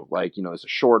going to do? Like, it's a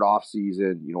short off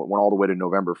season. It went all the way to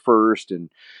November 1st, and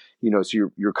so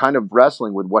you're kind of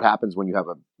wrestling with what happens when you have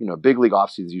a big league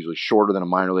offseason is usually shorter than a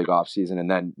minor league offseason. And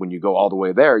then when you go all the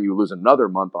way there, you lose another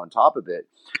month on top of it.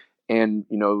 And,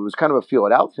 it was kind of a feel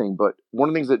it out thing. But one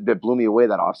of the things that blew me away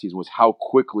that offseason was how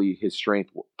quickly his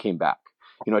strength came back.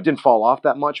 It didn't fall off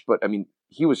that much, but I mean,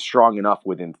 he was strong enough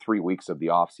within 3 weeks of the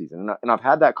offseason. And I've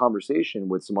had that conversation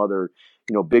with some other,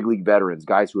 big league veterans,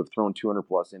 guys who have thrown 200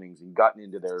 plus innings and gotten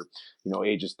into their,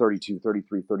 ages 32,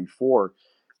 33, 34.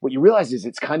 What you realize is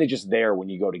it's kind of just there when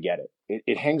you go to get it.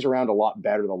 It hangs around a lot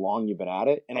better the longer you've been at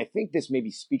it. And I think this maybe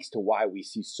speaks to why we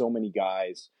see so many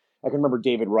guys. I can remember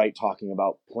David Wright talking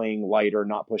about playing lighter,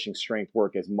 not pushing strength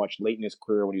work as much late in his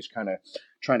career when he was kind of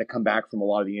trying to come back from a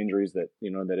lot of the injuries that,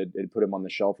 that had put him on the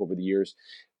shelf over the years.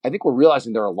 I think we're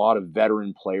realizing there are a lot of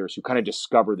veteran players who kind of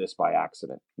discover this by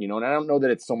accident, and I don't know that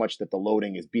it's so much that the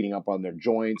loading is beating up on their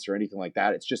joints or anything like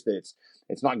that. It's just that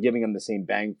it's not giving them the same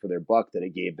bang for their buck that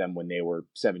it gave them when they were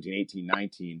 17, 18,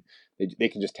 19. They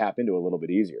can just tap into it a little bit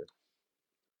easier.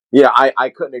 Yeah, I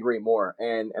couldn't agree more.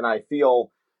 And I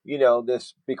feel,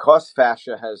 this, because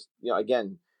fascia has,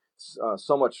 again,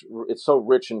 so much, it's so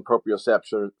rich in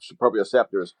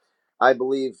proprioceptors. I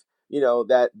believe,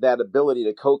 that ability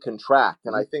to co-contract.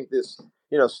 And I think this,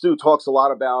 Stu talks a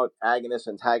lot about agonist,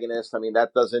 antagonist. I mean,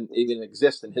 that doesn't even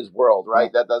exist in his world,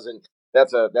 right? Yeah.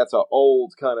 That's a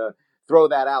old kind of throw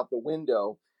that out the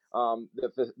window.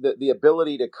 The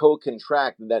ability to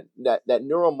co-contract, that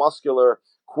neuromuscular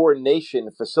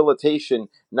coordination, facilitation,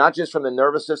 not just from the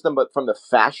nervous system, but from the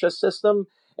fascia system,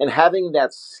 and having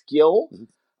that skill,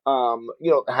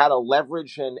 how to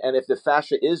leverage, and if the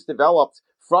fascia is developed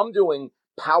from doing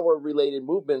power related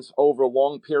movements over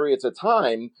long periods of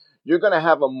time, you're going to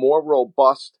have a more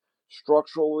robust,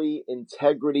 structurally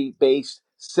integrity based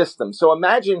system. So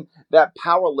imagine that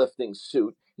powerlifting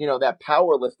suit, that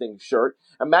powerlifting shirt.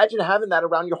 Imagine having that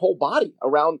around your whole body,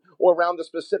 around the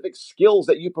specific skills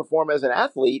that you perform as an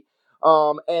athlete.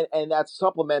 And that's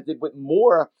supplemented with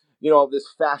more, of this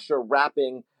fascia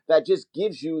wrapping that just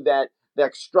gives you that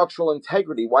structural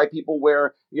integrity. Why people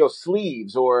wear,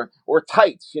 sleeves or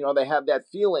tights, they have that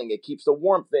feeling. It keeps the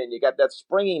warmth in. You got that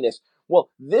springiness. Well,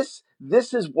 this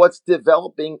is what's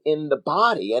developing in the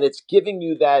body, and it's giving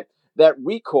you that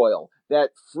recoil,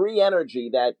 that free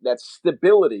energy, that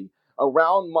stability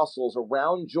around muscles,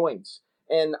 around joints.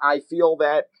 And I feel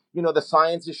that, the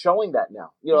science is showing that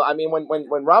now. I mean,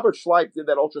 when Robert Schleip did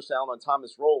that ultrasound on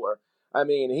Thomas Roller, I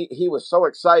mean, he was so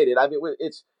excited. I mean,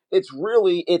 it's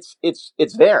really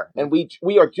there, and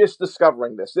we are just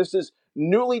discovering this. This is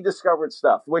newly discovered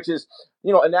stuff, which is,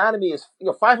 anatomy is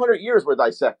 500 years we're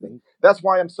dissecting. That's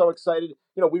why I'm so excited.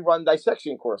 We run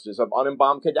dissection courses of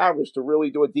unembalmed cadavers to really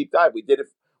do a deep dive. We did it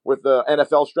with the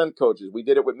NFL strength coaches. We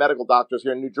did it with medical doctors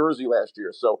here in New Jersey last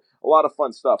year. So a lot of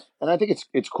fun stuff. And I think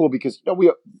it's cool because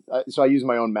so I use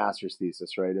my own master's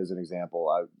thesis, right, as an example.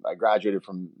 I graduated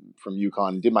from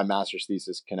UConn, did my master's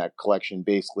thesis collection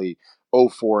basically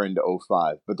 04 into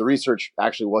 05, but the research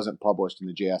actually wasn't published in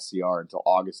the JSCR until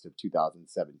August of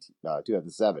 2007. So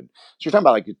you're talking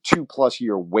about like a 2+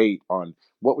 year wait on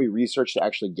what we researched to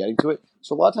actually getting to it.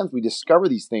 So a lot of times we discover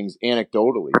these things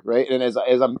anecdotally, right? And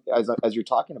as you're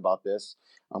talking about this,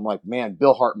 I'm like, man,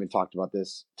 Bill Hartman talked about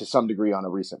this to some degree on a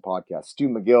recent podcast. Stu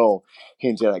McGill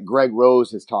hinted at it. Greg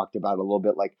Rose has talked about it a little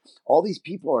bit. Like, all these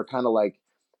people are kind of like,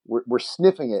 we're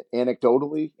sniffing it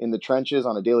anecdotally in the trenches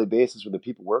on a daily basis with the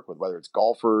people we work with, whether it's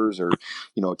golfers or,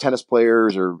 tennis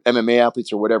players or MMA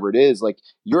athletes or whatever it is. Like,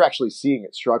 you're actually seeing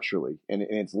it structurally, and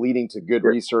it's leading to good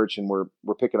research, and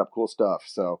we're picking up cool stuff.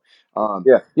 So,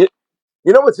 yeah.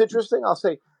 You know what's interesting? I'll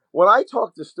say, when I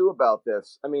talked to Stu about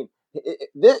this, I mean,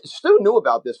 Stu knew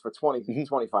about this for 20,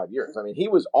 25 years. I mean, he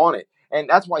was on it. And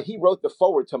that's why he wrote the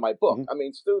forward to my book. I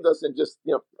mean, Stu doesn't just,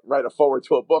 write a forward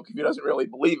to a book if he doesn't really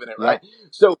believe in it, right? Yeah.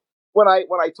 So when I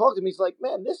talked to him, he's like,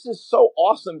 man, this is so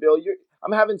awesome, Bill.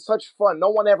 I'm having such fun. No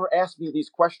one ever asked me these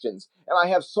questions, and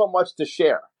I have so much to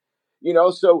share.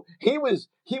 So he was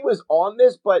on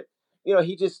this, but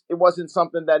it wasn't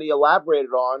something that he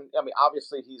elaborated on. I mean,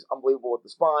 obviously he's unbelievable with the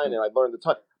spine, and I learned a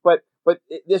ton. But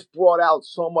this brought out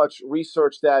so much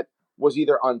research that was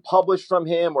either unpublished from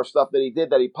him or stuff that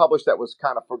he published that was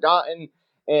kind of forgotten.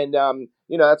 And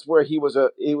that's where he was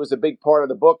a big part of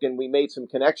the book, and we made some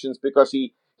connections because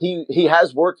he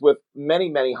has worked with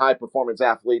many high performance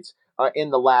athletes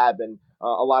in the lab, and a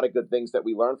lot of good things that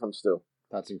we learned from Stu.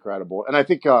 That's incredible. And I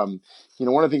think, one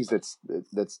of the things that's,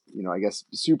 I guess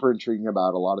super intriguing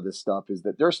about a lot of this stuff is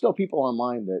that there are still people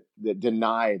online that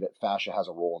deny that fascia has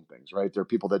a role in things, right? There are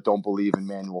people that don't believe in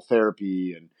manual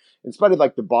therapy, and in spite of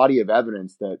like the body of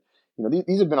evidence that,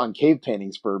 these have been on cave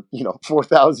paintings for,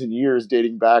 4,000 years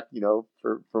dating back,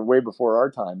 for way before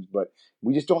our times, but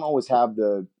we just don't always have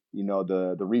the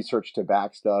research to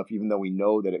back stuff, even though we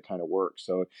know that it kind of works.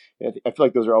 So I feel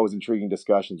like those are always intriguing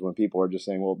discussions when people are just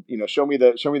saying, well, show me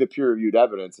the peer reviewed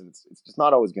evidence, and it's just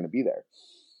not always going to be there.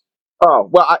 Oh,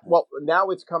 well, now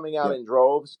it's coming out in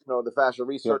droves, the Fascia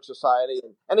Research Society.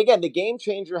 And again, the game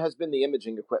changer has been the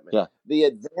imaging equipment. Yeah. The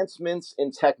advancements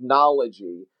in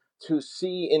technology to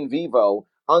see in vivo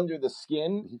under the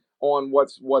skin on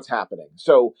what's happening.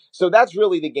 So that's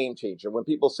really the game changer. When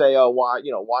people say, oh, why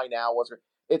now?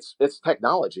 It's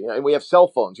technology, and we have cell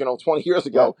phones. 20 years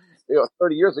ago,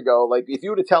 30 years ago, like if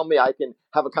you were to tell me I can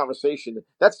have a conversation,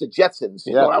 that's the Jetsons.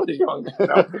 When I was young,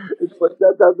 it's like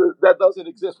that doesn't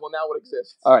exist. Well, now it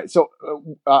exists. All right, so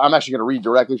I'm actually going to read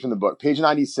directly from the book, page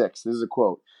 96. This is a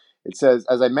quote. It says,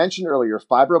 as I mentioned earlier,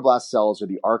 fibroblast cells are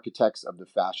the architects of the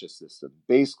fascia system.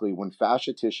 Basically, when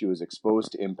fascia tissue is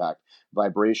exposed to impact,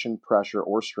 vibration, pressure,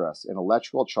 or stress, an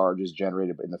electrical charge is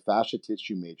generated in the fascia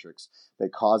tissue matrix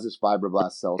that causes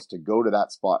fibroblast cells to go to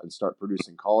that spot and start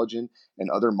producing collagen and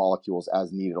other molecules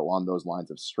as needed along those lines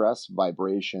of stress,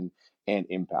 vibration, and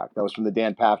impact. That was from the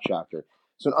Dan Pfaff chapter.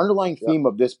 So an underlying theme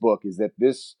of this book is that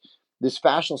this this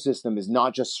fascial system is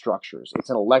not just structures.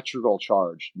 It's an electrical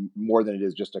charge more than it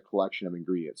is just a collection of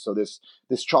ingredients. So this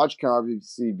charge can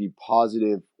obviously be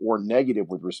positive or negative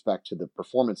with respect to the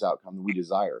performance outcome that we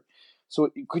desire.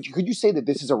 So could you say that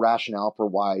this is a rationale for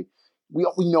why we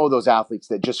know those athletes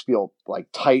that just feel like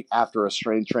tight after a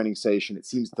strength training session? It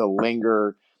seems to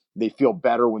linger. They feel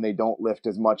better when they don't lift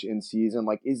as much in season.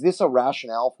 Like, is this a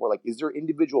rationale for, like, is there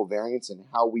individual variance in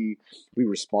how we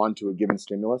respond to a given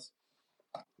stimulus?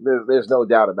 There's no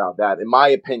doubt about that. In my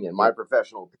opinion, my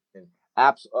professional opinion,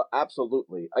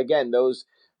 absolutely. Again, those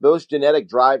genetic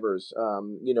drivers,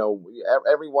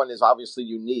 everyone is obviously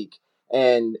unique,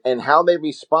 and how they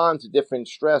respond to different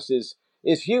stress is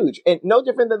huge, and no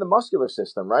different than the muscular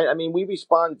system, right? I mean, we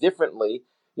respond differently.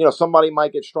 Somebody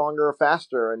might get stronger or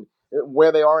faster, and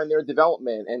where they are in their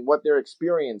development and what their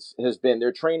experience has been,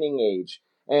 their training age,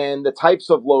 and the types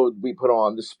of load we put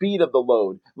on, the speed of the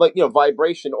load, like,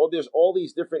 vibration. There's all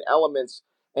these different elements.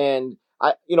 And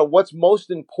what's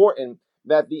most important,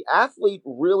 that the athlete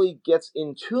really gets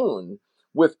in tune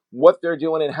with what they're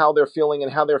doing and how they're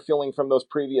feeling from those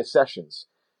previous sessions,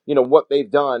 what they've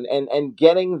done, and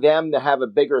getting them to have a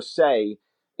bigger say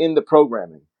in the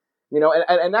programming.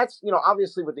 And that's,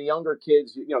 obviously with the younger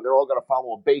kids, they're all going to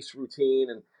follow a base routine.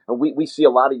 And we see a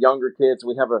lot of younger kids.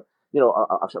 We have a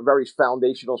very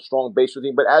foundational, strong base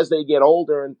routine. But as they get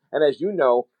older and as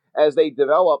as they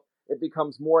develop, it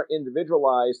becomes more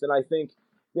individualized. And I think,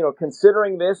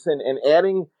 considering this and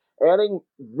adding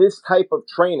this type of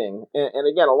training, and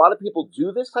again, a lot of people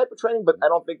do this type of training, but I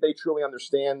don't think they truly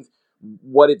understand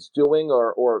what it's doing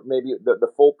or maybe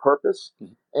the full purpose.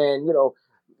 And,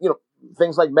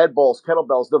 things like med balls,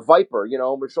 kettlebells, the Viper,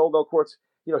 Michel Delcourt's,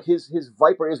 his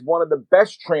Viper is one of the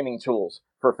best training tools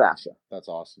for fascia. That's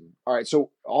awesome. All right.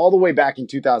 So all the way back in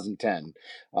 2010,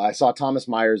 I saw Thomas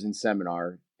Myers in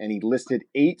seminar, and he listed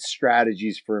 8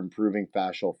 strategies for improving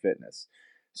fascial fitness.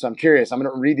 So I'm curious, I'm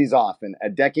going to read these off, and a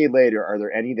decade later, are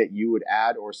there any that you would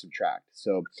add or subtract?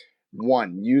 So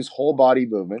 1, use whole body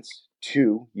movements.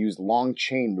 2, use long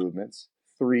chain movements.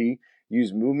 3,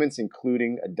 use movements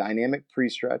including a dynamic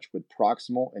pre-stretch with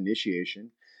proximal initiation.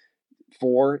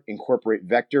 4, incorporate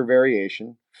vector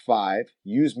variation. 5,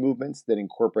 use movements that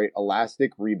incorporate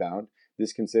elastic rebound.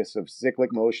 This consists of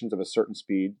cyclic motions of a certain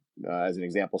speed. As an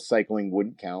example, cycling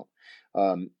wouldn't count.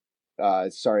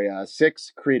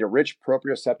 6, create a rich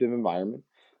proprioceptive environment.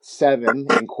 7,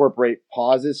 incorporate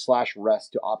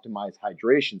pauses/rest to optimize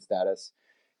hydration status.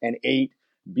 And 8,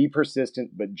 be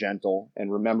persistent but gentle,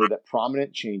 and remember that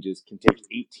prominent changes can take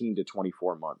 18 to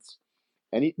 24 months.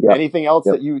 Anything else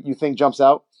that you think jumps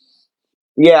out?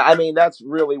 Yeah, I mean, that's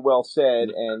really well said.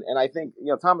 And I think,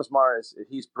 Thomas Myers,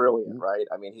 he's brilliant, right?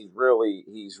 I mean, he's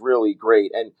really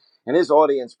great. And his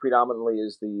audience predominantly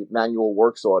is the manual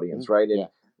works audience, right? And,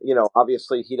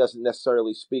 obviously he doesn't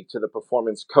necessarily speak to the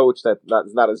performance coach.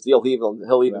 That's not his deal.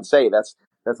 He'll even say that's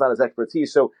not his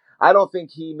expertise. So I don't think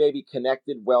he maybe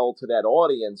connected well to that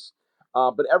audience.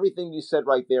 But everything you said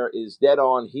right there is dead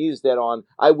on. He's dead on.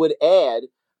 I would add,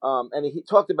 and he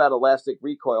talked about elastic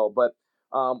recoil, but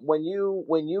when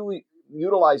you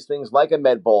utilize things like a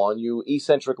med ball and you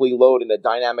eccentrically load in a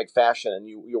dynamic fashion, and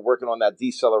you're working on that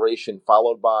deceleration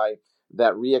followed by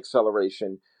that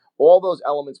reacceleration, all those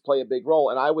elements play a big role.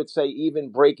 And I would say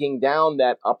even breaking down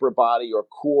that upper body or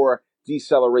core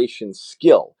deceleration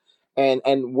skill and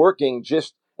working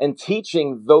just and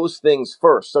teaching those things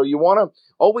first. So you want to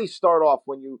always start off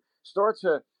when you start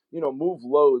to, move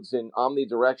loads in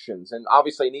omnidirections, and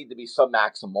obviously need to be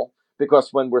submaximal, because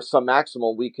when we're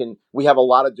submaximal, we have a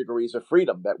lot of degrees of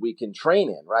freedom that we can train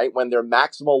in, right? When they're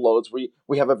maximal loads,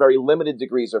 we have a very limited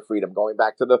degrees of freedom. Going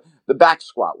back to the back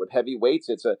squat with heavy weights,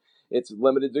 it's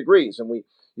limited degrees, and we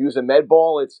use a med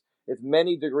ball, it's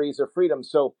many degrees of freedom.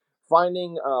 So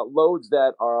finding loads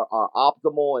that are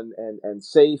optimal and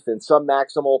safe and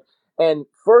submaximal, and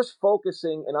first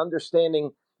focusing and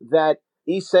understanding that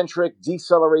eccentric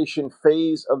deceleration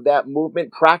phase of that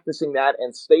movement, practicing that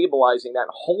and stabilizing that,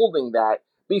 holding that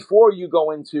before you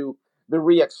go into the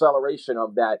reacceleration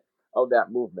of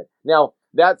that movement. Now,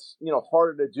 that's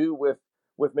harder to do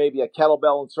with maybe a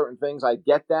kettlebell and certain things. I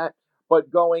get that,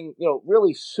 but going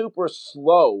really super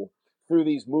slow through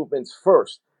these movements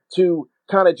first to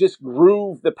kind of just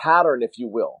groove the pattern, if you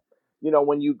will.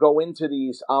 When you go into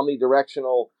these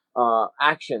omnidirectional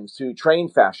actions to train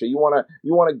fascia, you want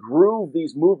to groove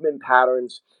these movement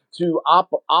patterns to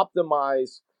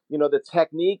optimize the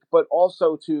technique, but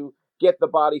also to get the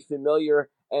body familiar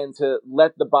and to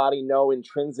let the body know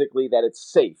intrinsically that it's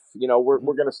safe. We're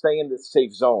going to stay in this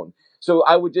safe zone. So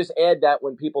I would just add that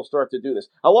when people start to do this.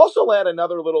 I'll also add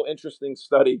another little interesting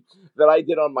study that I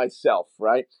did on myself,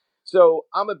 right? So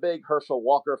I'm a big Herschel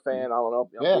Walker fan. I don't know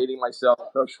if I'm dating myself,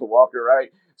 Herschel Walker, right?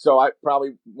 So I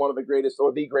probably one of the greatest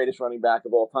or the greatest running back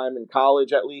of all time in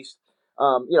college, at least.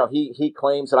 He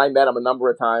claims, and I met him a number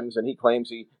of times, and he claims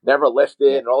he never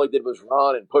lifted, and all he did was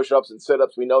run and push-ups and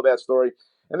sit-ups. We know that story.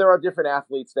 And there are different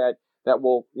athletes that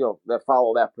will, that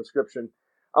follow that prescription.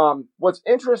 What's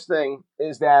interesting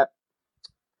is that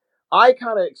I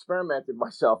kind of experimented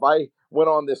myself. I went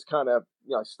on this kind of,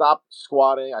 I stopped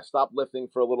squatting. I stopped lifting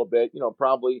for a little bit,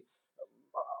 probably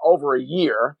over a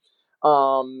year.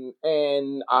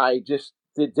 And I just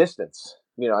did distance.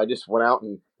 I just went out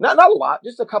and not a lot,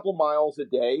 just a couple miles a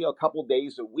day, a couple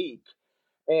days a week.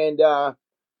 And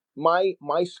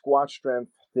my squat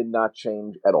strength did not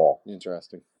change at all.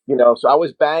 Interesting. So I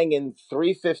was banging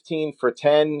 315 for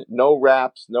 10, no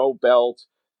wraps, no belt,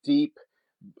 deep,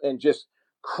 and just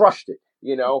crushed it,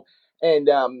 And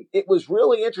it was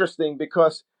really interesting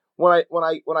because when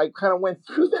I kind of went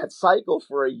through that cycle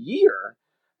for a year,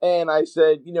 and I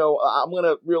said, I'm going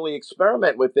to really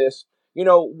experiment with this,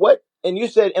 what? And you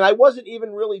said, and I wasn't even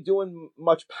really doing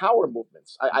much power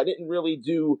movements. I didn't really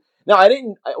do. Now I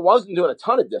wasn't doing a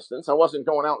ton of distance. I wasn't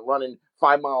going out and running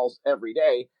 5 miles every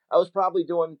day. I was probably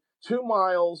doing 2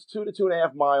 miles, 2 to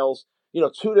 2.5 miles, 2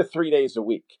 to 3 days a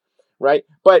week, right?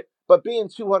 But being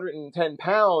 210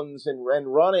 pounds and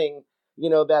running,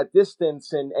 that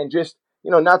distance and just,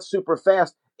 not super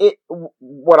fast.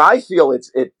 What I feel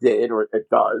it did or it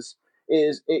does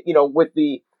is with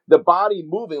the body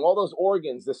moving, all those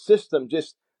organs, the system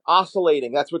just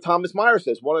oscillating. That's what Thomas Myers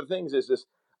says. One of the things is this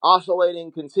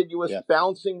oscillating, continuous,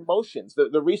 bouncing motions.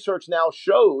 The research now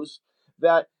shows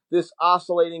that this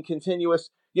oscillating, continuous,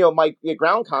 my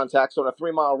ground contacts on a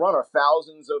 3-mile run are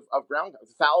thousands of ground,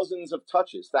 thousands of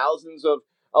touches, thousands of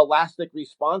elastic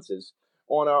responses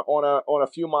on a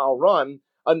few mile run,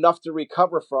 enough to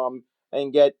recover from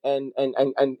and get and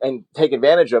take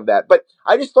advantage of that. But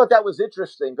I just thought that was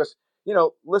interesting because,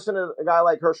 listen to a guy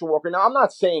like Herschel Walker. Now, I'm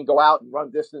not saying go out and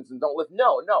run distance and don't lift.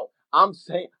 No. I'm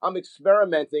saying I'm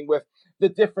experimenting with the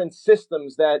different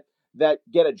systems that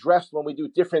get addressed when we do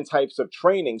different types of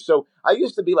training. So I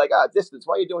used to be like, distance.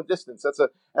 Why are you doing distance?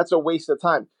 That's a waste of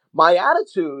time. My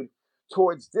attitude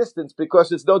towards distance,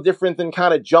 because it's no different than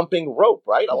kind of jumping rope,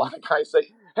 right? A lot of guys say,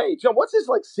 hey, Jim, what's his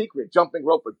secret jumping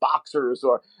rope with boxers,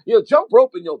 or, jump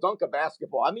rope and you'll dunk a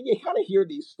basketball. I mean, you kind of hear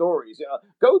these stories,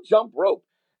 go jump rope.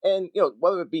 And,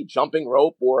 whether it be jumping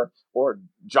rope or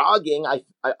jogging,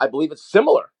 I believe it's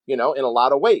similar, in a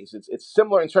lot of ways. It's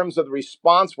similar in terms of the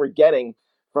response we're getting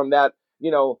from that,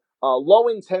 low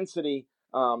intensity,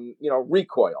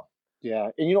 recoil. Yeah.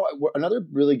 And, another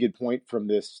really good point from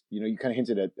this, you kind of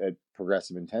hinted at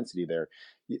progressive intensity there.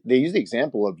 They use the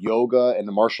example of yoga and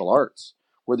the martial arts,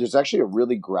 where there's actually a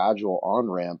really gradual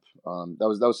on-ramp. That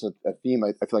was a theme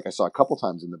I feel like I saw a couple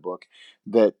times in the book,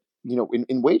 that,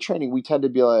 in weight training, we tend to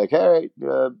be like, hey,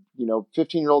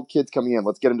 15-year-old kids coming in,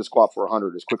 let's get them to squat for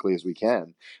 100 as quickly as we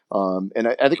can. And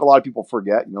I think a lot of people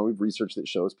forget, we've researched that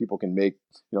shows people can make,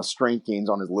 strength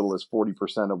gains on as little as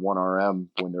 40% of 1 RM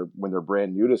when they're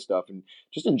brand new to stuff. And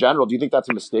just in general, do you think that's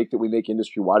a mistake that we make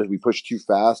industry-wide, as we push too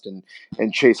fast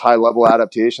and chase high-level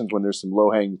adaptations when there's some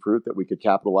low-hanging fruit that we could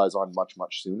capitalize on much,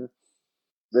 much sooner?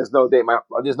 There's no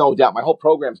doubt. My whole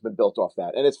program's been built off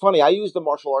that. And it's funny, I use the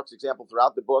martial arts example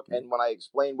throughout the book and when I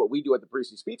explain what we do at the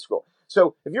Parisi Speed School.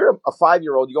 So if you're a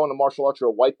 5-year-old, you go into martial arts, you're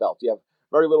a white belt. You have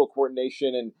very little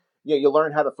coordination, and you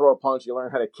learn how to throw a punch, you learn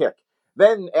how to kick.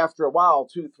 Then after a while,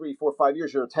 2, 3, 4, 5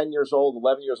 years, you're 10 years old,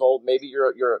 11 years old, maybe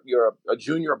you're a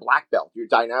junior black belt. You're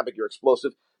dynamic, you're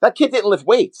explosive. That kid didn't lift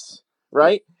weights,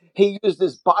 right? He used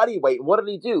his body weight. What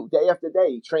did he do? Day after day,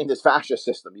 he trained his fascia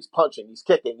system. He's punching, he's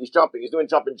kicking, he's jumping, he's doing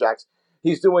jumping jacks,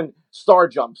 he's doing star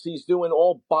jumps, he's doing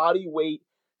all body weight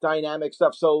dynamic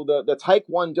stuff. So the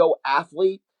Taekwondo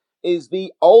athlete is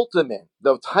the ultimate.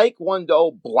 The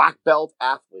Taekwondo black belt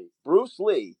athlete, Bruce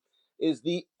Lee, is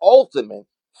the ultimate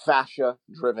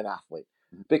fascia-driven athlete,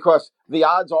 because the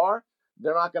odds are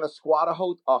they're not going to squat a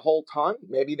whole ton.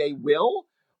 Maybe they will,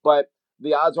 but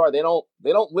the odds are they don't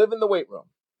live in the weight room.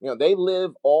 They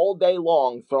live all day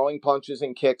long throwing punches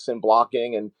and kicks and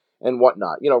blocking and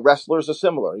whatnot. Wrestlers are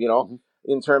similar,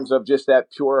 in terms of just that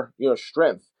pure,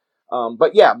 strength.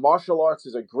 But yeah, martial arts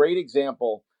is a great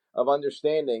example of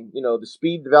understanding, the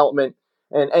speed development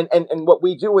and what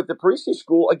we do with the Parisi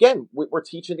School. Again, we're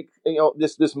teaching,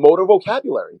 this motor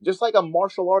vocabulary, just like a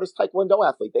martial artist Taekwondo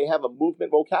athlete. They have a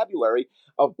movement vocabulary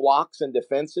of blocks and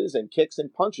defenses and kicks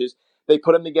and punches. They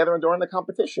put them together during the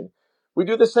competition. We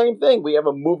do the same thing. We have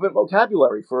a movement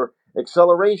vocabulary for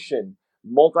acceleration,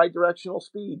 multi-directional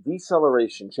speed,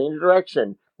 deceleration, change of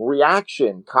direction,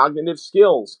 reaction, cognitive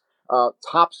skills,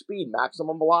 top speed,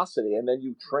 maximum velocity, and then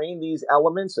you train these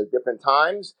elements at different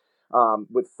times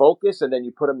with focus, and then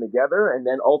you put them together, and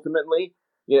then ultimately,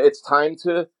 it's time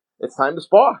to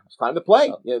spar. It's time to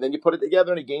play. Then you put it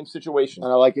together in a game situation.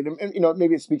 And I like it. And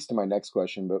maybe it speaks to my next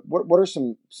question, but what are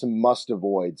some must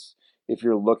avoids if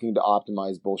you're looking to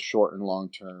optimize both short and long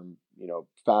term,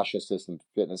 fascia system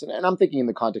fitness? And I'm thinking in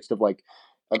the context of like,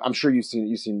 I'm sure you've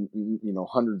seen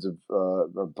hundreds of or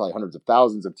probably hundreds of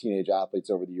thousands of teenage athletes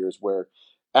over the years where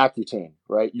Accutane,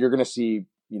 right? You're going to see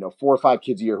 4 or 5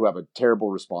 kids a year who have a terrible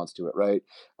response to it, right?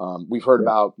 We've heard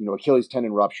about Achilles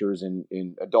tendon ruptures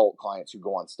in adult clients who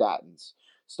go on statins,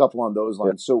 stuff along those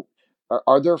lines. So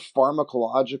are there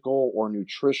pharmacological or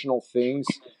nutritional things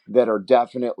that are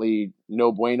definitely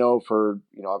no bueno for,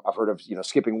 I've heard of,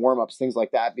 skipping warm-ups, things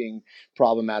like that being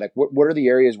problematic. What are the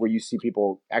areas where you see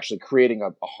people actually creating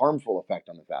a harmful effect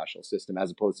on the fascial system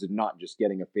as opposed to not just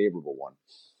getting a favorable one?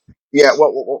 Yeah,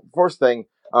 well first thing,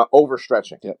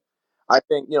 overstretching. Yep. I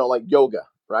think, like yoga,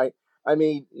 right? I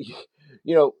mean,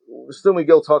 Stu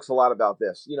McGill talks a lot about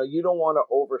this. You don't want to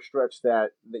overstretch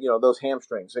those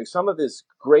hamstrings. Like some of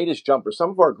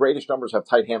our greatest jumpers have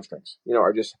tight hamstrings,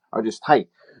 are just tight.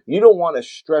 You don't want to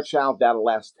stretch out that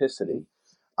elasticity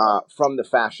from the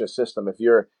fascia system if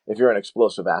you're an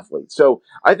explosive athlete. So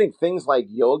I think things like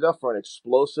yoga for an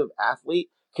explosive athlete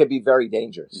can be very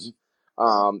dangerous,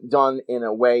 done in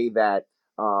a way that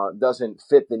doesn't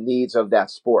fit the needs of that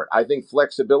sport. I think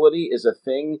flexibility is a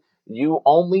thing you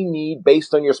only need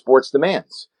based on your sport's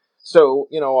demands. So,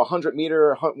 a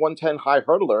 100-meter, 110 high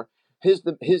hurdler, his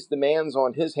demands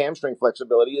on his hamstring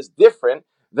flexibility is different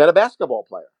than a basketball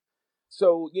player.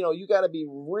 So, you got to be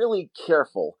really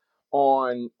careful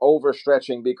on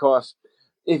overstretching, because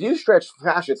if you stretch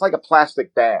fascia, it's like a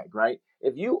plastic bag, right?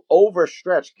 If you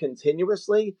overstretch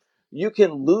continuously, you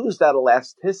can lose that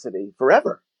elasticity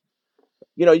forever.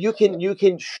 You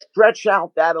can stretch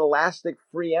out that elastic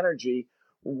free energy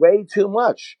way too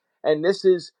much, and this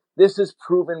is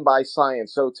proven by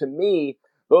science. So to me,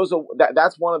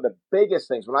 that's one of the biggest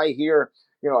things when I hear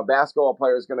a basketball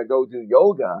player is going to go do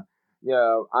yoga.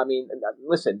 I mean,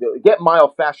 listen, get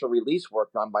myofascial release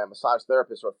work done by a massage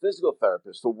therapist or a physical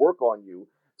therapist to work on you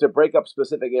to break up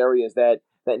specific areas that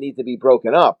need to be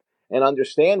broken up, and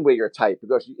understand where you're tight,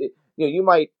 because you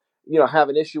might have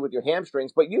an issue with your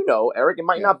hamstrings, but Eric, it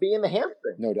might not be in the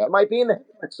hamstring. No doubt. It might be in the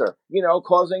flexor,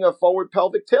 causing a forward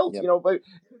pelvic tilt, but it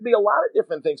could be a lot of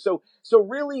different things. So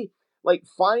really, like,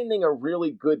 finding a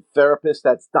really good therapist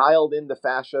that's dialed into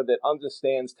fascia, that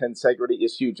understands tensegrity,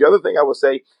 is huge. The other thing I will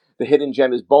say, the hidden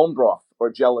gem, is bone broth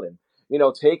or gelatin.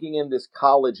 Taking in this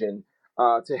collagen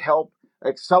to help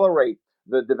accelerate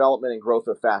the development and growth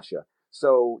of fascia.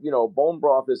 So, bone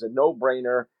broth is a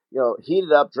no-brainer. Heat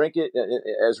it up, drink it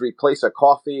as replace a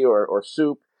coffee or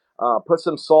soup. Put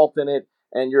some salt in it,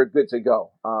 and you're good to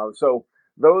go. So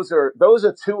those are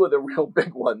 2 of the real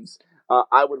big ones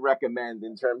I would recommend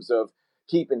in terms of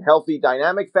keeping healthy,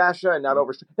 dynamic fascia and not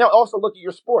overstretch. Now, also look at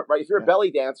your sport, right? If you're a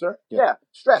belly dancer,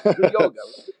 stretch, do yoga.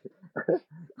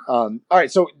 All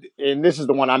right. So, and this is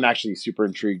the one I'm actually super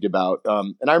intrigued about.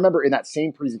 And I remember in that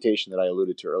same presentation that I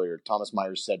alluded to earlier, Thomas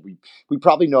Myers said we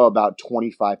probably know about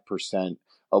 25%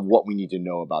 of what we need to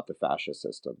know about the fascia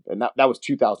system. And that was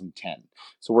 2010.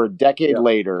 So we're a decade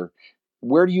later.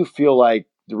 Where do you feel like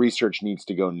the research needs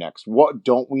to go next? What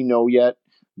don't we know yet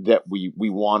that we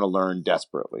want to learn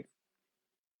desperately?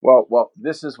 Well,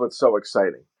 this is what's so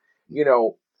exciting.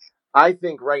 I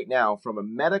think right now, from a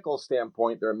medical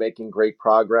standpoint, they're making great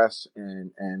progress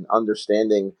and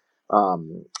understanding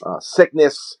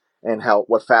sickness and how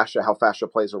fascia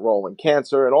plays a role in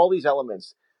cancer, and all these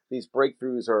elements. These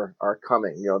breakthroughs are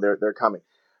coming. They're coming.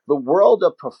 The world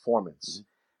of performance,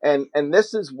 and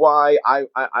this is why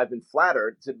I've been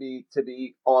flattered to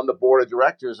be on the board of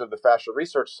directors of the Fascia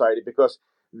Research Society, because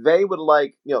they would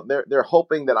like, they're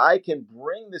hoping that I can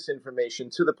bring this information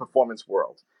to the performance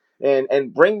world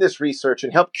and bring this research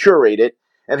and help curate it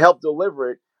and help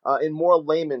deliver it in more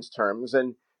layman's terms.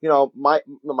 And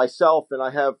myself, and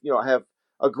I have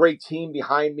a great team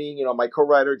behind me. My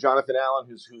co-writer Jonathan Allen,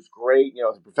 who's great,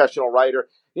 a professional writer.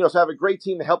 So I have a great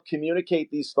team to help communicate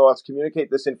these thoughts,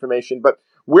 communicate this information. But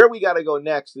where we got to go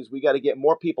next is we got to get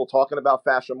more people talking about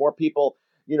fascia, more people,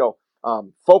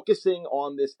 focusing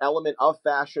on this element of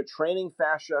fascia, training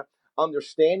fascia,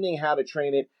 understanding how to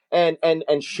train it,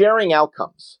 and sharing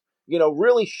outcomes.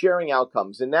 Really sharing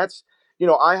outcomes, and that's.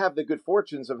 I have the good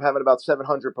fortunes of having about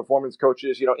 700 performance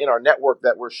coaches, in our network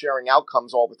that we're sharing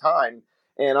outcomes all the time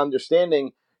and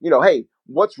understanding, hey,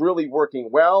 what's really working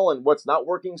well and what's not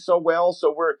working so well.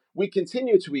 So we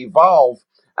continue to evolve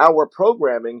our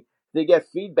programming to get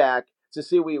feedback to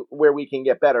see where we can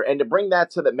get better, and to bring that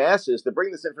to the masses, to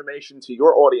bring this information to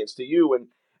your audience, to you,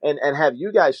 and have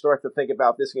you guys start to think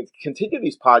about this and continue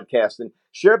these podcasts and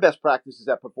share best practices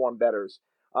at Perform Betters,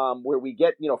 where we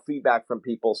get, feedback from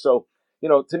people. So,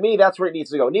 to me, that's where it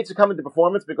needs to go. It needs to come into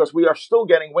performance, because we are still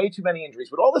getting way too many injuries.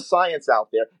 With all the science out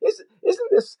there,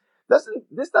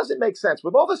 doesn't make sense.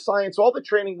 With all the science, all the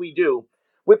training we do,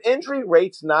 with injury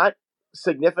rates not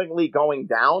significantly going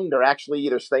down, they're actually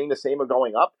either staying the same or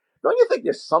going up. Don't you think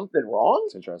there's something wrong?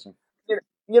 It's interesting.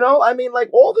 Like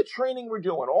all the training we're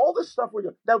doing, all the stuff we're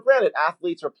doing. Now, granted,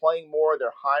 athletes are playing more.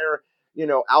 They're higher,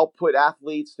 output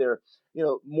athletes. They're,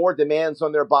 more demands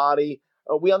on their body.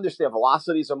 We understand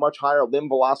velocities are much higher, limb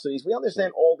velocities. We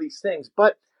understand all these things,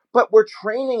 but we're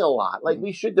training a lot. Like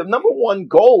we should. The number one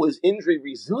goal is injury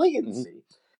resiliency.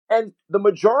 And the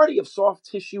majority of soft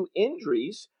tissue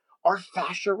injuries are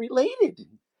fascia related.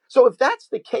 So if that's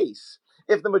the case,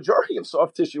 if the majority of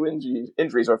soft tissue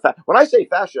injuries are when I say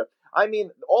fascia, I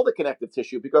mean all the connective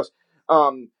tissue, because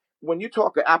when you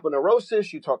talk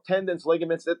aponeurosis, you talk tendons,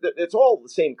 ligaments, it's all the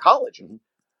same collagen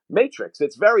matrix.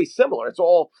 It's very similar. It's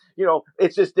all,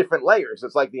 it's just different layers.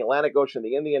 It's like the Atlantic Ocean,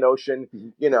 the Indian Ocean,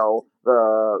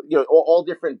 all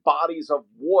different bodies of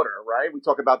water, right? We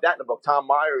talk about that in the book. Tom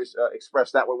Myers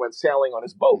expressed that when we went sailing on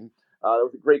his boat. That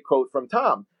was a great quote from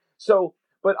Tom. So,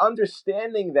 but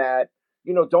understanding that,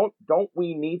 don't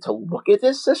we need to look at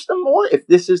this system more? If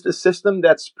this is the system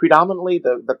that's predominantly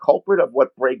the culprit of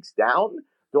what breaks down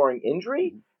during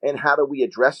injury, and how do we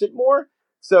address it more?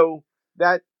 So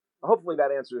that, hopefully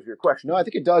that answers your question. No, I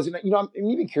think it does. And, I'm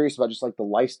even curious about just like the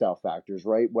lifestyle factors,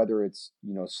 right? Whether it's,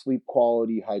 sleep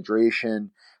quality,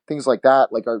 hydration, things like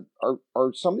that. Like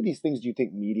are some of these things, do you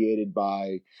think, mediated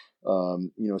by,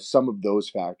 some of those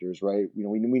factors, right?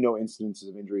 We know incidences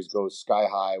of injuries go sky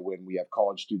high when we have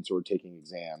college students who are taking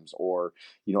exams, or,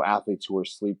 athletes who are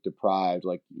sleep deprived.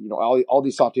 Like, all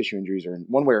these soft tissue injuries are in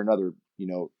one way or another,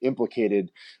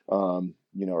 implicated,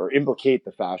 or implicate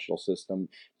the fascial system.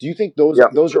 Do you think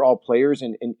those are all players?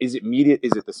 And is it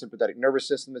Is it the sympathetic nervous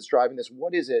system that's driving this?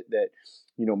 What is it that,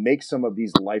 makes some of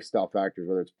these lifestyle factors,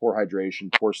 whether it's poor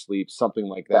hydration, poor sleep, something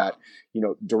like that,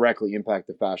 directly impact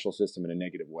the fascial system in a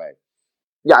negative way?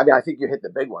 Yeah, I think you hit the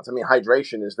big ones.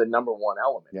 Hydration is the number one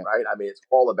element, right? It's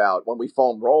all about, when we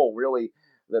foam roll, really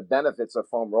the benefits of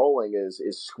foam rolling is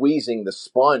squeezing the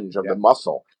sponge of the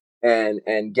muscle,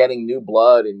 and getting new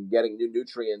blood and getting new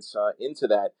nutrients into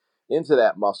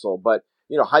that muscle. But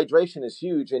hydration is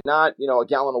huge, and not a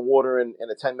gallon of water in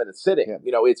a 10-minute sitting.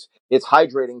 It's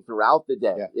hydrating throughout the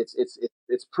day.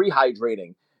 It's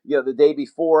pre-hydrating the day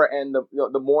before, and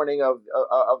the morning of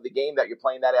the game that you're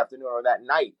playing that afternoon or that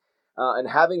night, and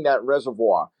having that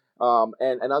reservoir,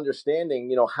 and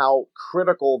understanding how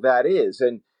critical that is.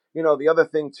 And the other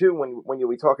thing too, when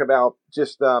we talk about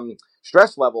just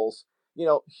stress levels,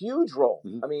 huge role.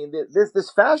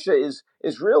 This fascia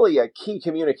is really a key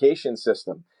communication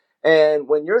system. And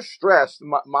when you're stressed,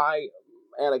 my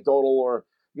anecdotal or,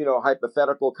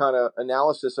 hypothetical kind of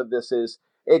analysis of this is,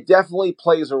 it definitely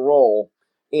plays a role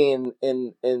in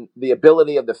the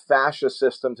ability of the fascia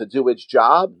system to do its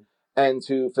job and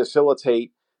to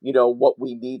facilitate, what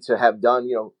we need to have done,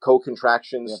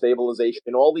 co-contraction, stabilization,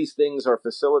 all these things are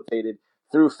facilitated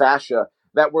through fascia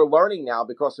that we're learning now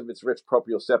because of its rich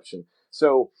proprioception.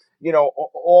 So,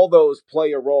 all those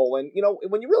play a role. And,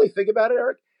 when you really think about it,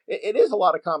 Eric, it is a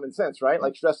lot of common sense, right?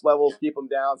 Like stress levels, keep them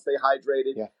down, stay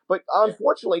hydrated. Yeah. But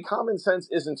unfortunately, common sense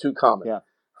isn't too common. Yeah.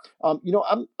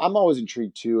 I'm always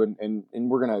intrigued too, and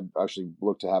we're going to actually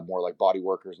look to have more like body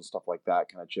workers and stuff like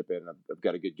that kind of chip in. I've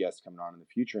got a good guest coming on in the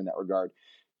future in that regard.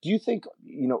 Do you think,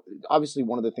 obviously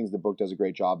one of the things the book does a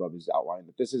great job of is outlining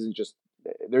that this isn't just,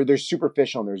 there's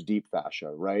superficial and there's deep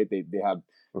fascia, right? They have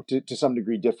to some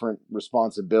degree different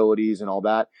responsibilities and all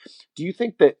that. Do you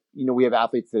think that, we have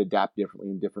athletes that adapt differently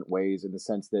in different ways, in the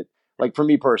sense that, like for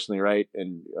me personally, right?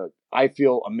 And I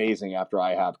feel amazing after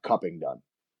I have cupping done.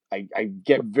 I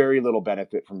get very little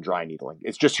benefit from dry needling.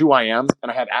 It's just who I am.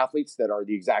 And I have athletes that are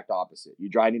the exact opposite. You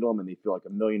dry needle them and they feel like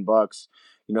 $1 million.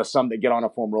 Some that get on a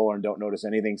foam roller and don't notice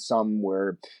anything. Some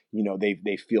where,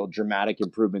 they feel dramatic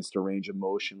improvements to range of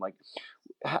motion. Like,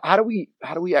 how do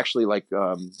we actually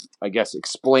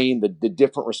explain the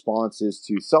different responses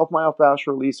to self-myofascial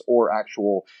release or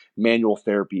actual manual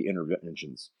therapy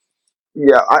interventions?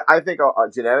 Yeah, I think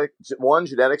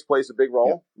genetics plays a big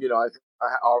role. Yeah.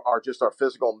 Just our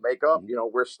physical makeup,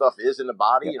 where stuff is in the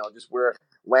body, yeah. Just where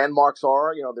landmarks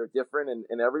are, they're different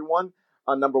in everyone.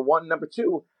 Number one. Number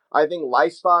two, I think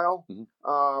lifestyle,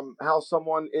 how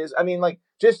someone is,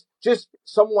 just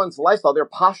someone's lifestyle, their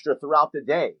posture throughout the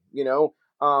day,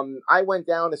 I went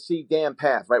down to see Dan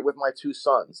Path, right, with my two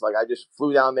sons. Like, I just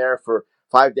flew down there for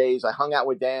 5 days. I hung out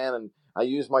with Dan, and I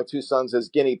used my two sons as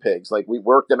guinea pigs. Like, we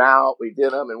worked them out, we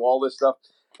did them, and all this stuff.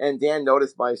 And Dan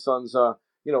noticed my son's,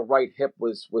 right hip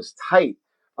was tight.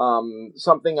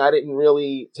 Something I didn't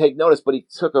really take notice, but he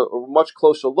took a much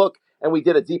closer look, and we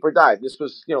did a deeper dive. This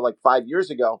was, like 5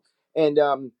 years ago. And,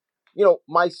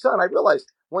 my son, I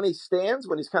realized when he stands,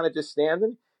 when he's kind of just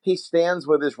standing, he stands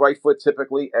with his right foot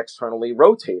typically externally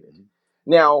rotated.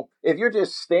 Now, if you're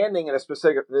just standing in a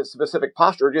specific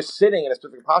posture, or just sitting in a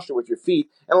specific posture with your feet,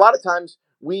 and a lot of times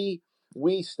we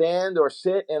stand or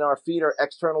sit and our feet are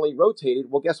externally rotated,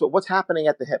 well, guess what? What's happening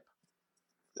at the hip?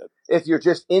 If you're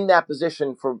just in that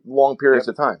position for long periods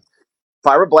of time,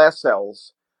 fibroblast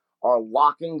cells are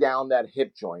locking down that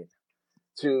hip joint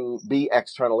to be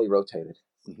externally rotated.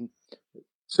 Mm-hmm.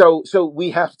 So we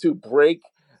have to break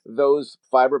those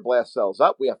fibroblast cells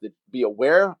up. We have to be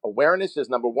aware. Awareness is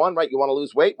number one, right? You want to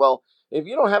lose weight? Well, if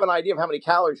you don't have an idea of how many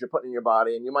calories you're putting in your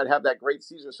body, and you might have that great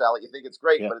Caesar salad, you think it's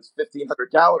great, but it's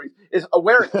 1,500 calories, is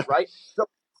awareness, right? So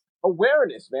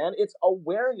awareness, man. It's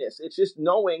awareness. It's just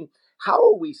knowing, how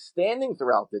are we standing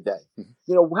throughout the day?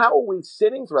 Mm-hmm. How are we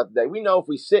sitting throughout the day? We know if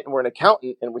we sit, and we're an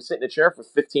accountant and we sit in a chair for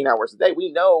 15 hours a day,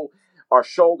 we know our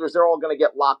shoulders, they're all going to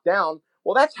get locked down.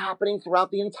 Well, that's happening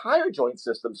throughout the entire joint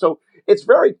system. So it's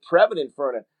very prevalent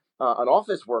for an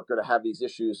office worker to have these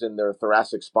issues in their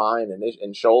thoracic spine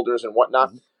and shoulders and whatnot.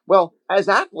 Mm-hmm. Well, as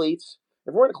athletes,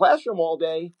 if we're in a classroom all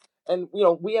day and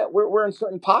we're in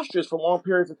certain postures for long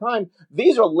periods of time,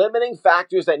 these are limiting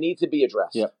factors that need to be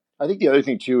addressed. Yeah. I think the other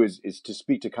thing too is to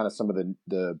speak to kind of some of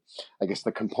the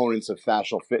components of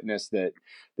fascial fitness that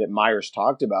Myers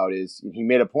talked about. Is he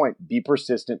made a point: be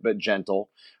persistent but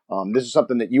gentle. This is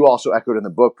something that you also echoed in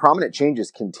the book. Prominent changes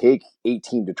can take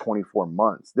 18 to 24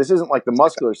 months. This isn't like the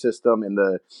muscular system and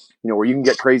where you can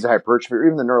get crazy hypertrophy, or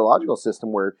even the neurological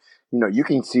system where you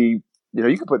can see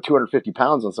you can put 250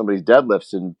 pounds on somebody's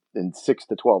deadlifts in 6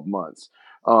 to 12 months.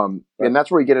 And that's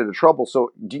where you get into trouble.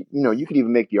 So, you could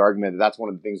even make the argument that that's one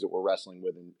of the things that we're wrestling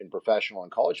with in professional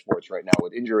and college sports right now,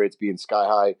 with injury rates being sky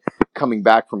high, coming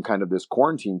back from kind of this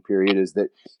quarantine period, is that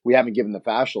we haven't given the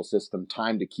fascial system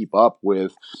time to keep up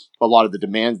with a lot of the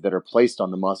demands that are placed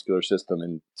on the muscular system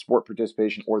and sport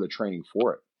participation or the training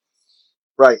for it.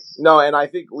 Right. No, and I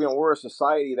think we're a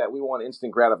society that we want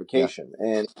instant gratification,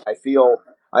 and I feel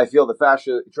the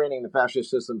fascia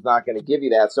system is not going to give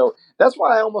you that. So that's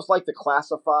why I almost like to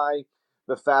classify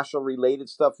the fascial related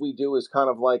stuff we do as kind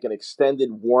of like an extended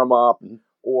warm up,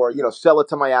 or sell it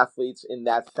to my athletes in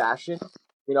that fashion,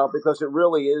 because it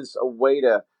really is a way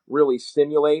to really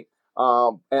stimulate,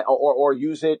 or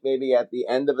use it maybe at the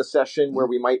end of a session where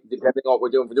we might, depending on what we're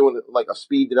doing, if we're doing like a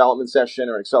speed development session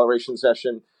or acceleration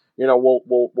session,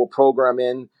 we'll program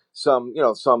in some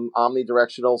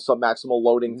omnidirectional, submaximal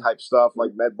loading type stuff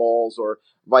like med balls or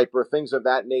Viper, things of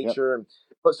that nature. Yep.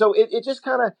 But so it just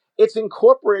kind of, it's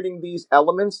incorporating these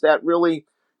elements that really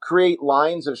create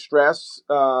lines of stress,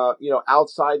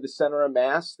 outside the center of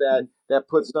mass that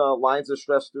puts lines of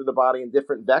stress through the body in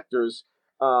different vectors,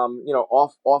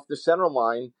 off the center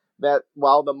line, that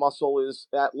while the muscle is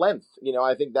at length.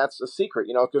 I think that's a secret,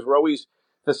 because we're always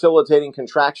facilitating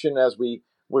contraction as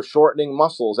we're shortening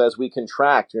muscles as we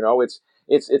contract.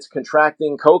 It's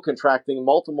contracting, co-contracting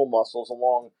multiple muscles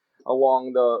along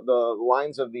the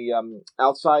lines of the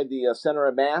outside the center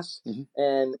of mass,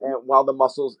 and while the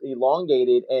muscles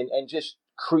elongated, and just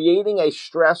creating a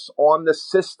stress on the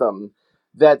system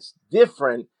that's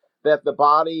different, that the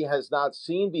body has not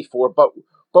seen before, but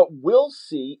will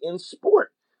see in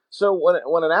sport. So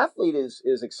when an athlete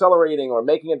is accelerating or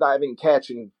making a diving catch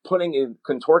and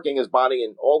contorting his body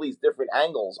in all these different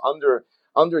angles under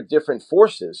different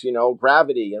forces,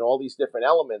 gravity and all these different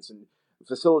elements, and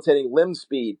facilitating limb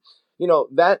speed,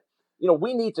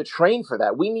 we need to train for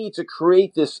that. We need to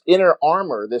create this inner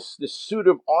armor, this suit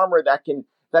of armor that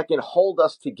can hold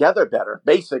us together better,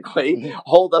 basically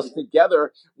hold us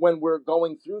together when we're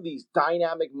going through these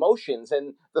dynamic motions.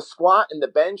 And the squat and the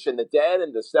bench and the dead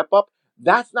and the step up,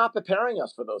 that's not preparing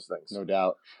us for those things. No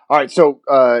doubt. All right. So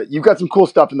you've got some cool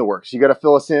stuff in the works. You got to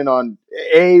fill us in on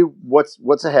A,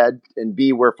 what's ahead, and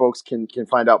B, where folks can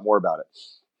find out more about it.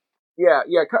 Yeah.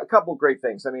 A couple of great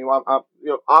things. I mean,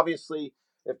 obviously,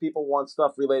 if people want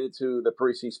stuff related to the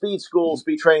Parisi Speed School,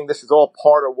 speed training, this is all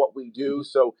part of what we do.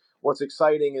 So what's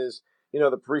exciting is,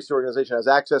 the Parisi organization has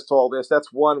access to all this.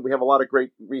 That's one. We have a lot of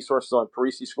great resources on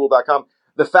parisischool.com.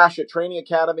 The Fascia Training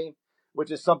Academy, which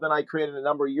is something I created a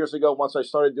number of years ago once I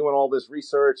started doing all this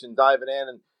research and diving in.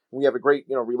 And we have a great,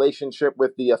 relationship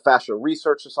with the Fascia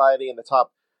Research Society and the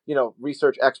top,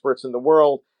 research experts in the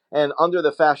world. And under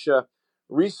the Fascia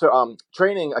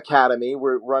training academy.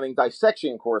 We're running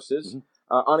dissection courses,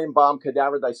 unembalmed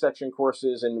cadaver dissection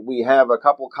courses, and we have a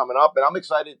couple coming up. And I'm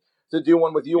excited to do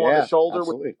one with you on the shoulder,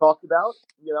 absolutely. which we talked about.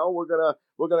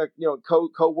 We're gonna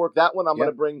co-work that one. I'm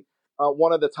gonna bring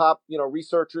one of the top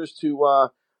researchers to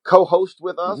co-host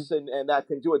with us, and that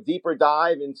can do a deeper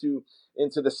dive into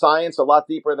the science, a lot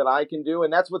deeper than I can do.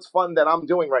 And that's what's fun that I'm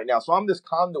doing right now. So I'm this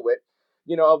conduit,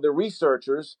 of the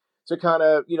researchers to kind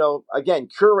of, again,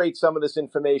 curate some of this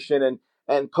information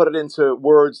and put it into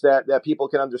words that people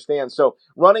can understand. So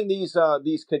running these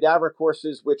cadaver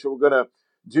courses, which we're going to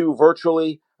do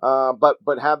virtually,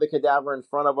 but have the cadaver in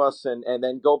front of us and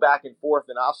then go back and forth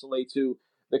and oscillate to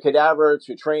the cadaver,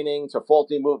 to training, to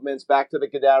faulty movements, back to the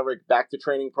cadaver, back to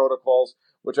training protocols,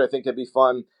 which I think could be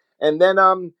fun. And then,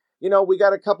 we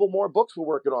got a couple more books we're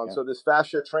working on. Yeah. So this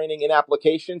fascia training in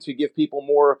application to give people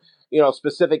more,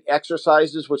 specific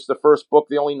exercises, which the first book,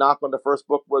 the only knock on the first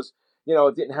book was,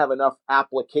 it didn't have enough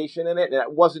application in it. And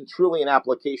it wasn't truly an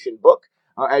application book,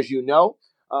 as you know,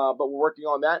 but we're working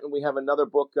on that. And we have another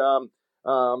book coming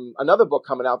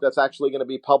out that's actually going to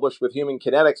be published with Human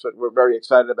Kinetics, but we're very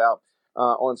excited about.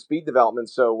 On speed development.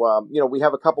 So, we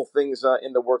have a couple things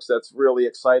in the works that's really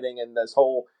exciting. And this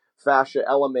whole fascia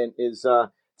element is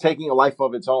taking a life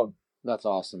of its own. That's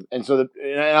awesome. And so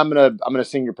I'm gonna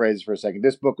sing your praises for a second.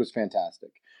 This book was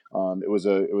fantastic. It was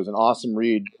an awesome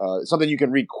read. Something you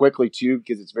can read quickly too,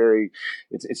 because it's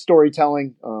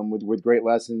storytelling with great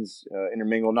lessons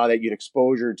intermingled. Now that you get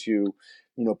exposure to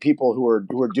people who are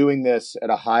doing this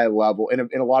at a high level in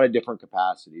a lot of different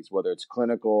capacities, whether it's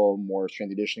clinical, more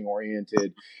strength conditioning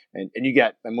oriented, and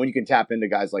when you can tap into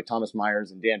guys like Thomas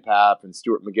Myers and Dan Papp and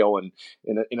Stuart McGill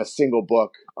in a single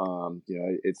book,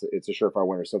 it's a surefire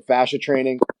winner. So fascia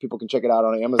training, people can check it out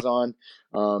on Amazon.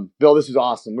 Bill, this is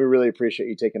awesome. We really appreciate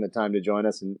you taking the time to join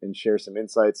us and share some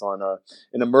insights on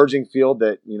an emerging field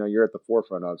that you're at the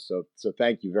forefront of. So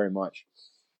thank you very much.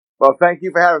 Well, thank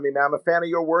you for having me, man. I'm a fan of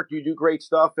your work. You do great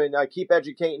stuff, and keep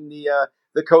educating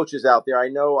the coaches out there. I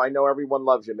know everyone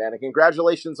loves you, man. And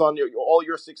congratulations on all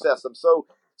your success. I'm so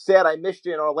sad I missed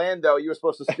you in Orlando. You were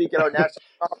supposed to speak at our national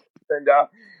conference, and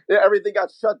everything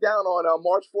got shut down on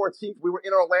March 14th. We were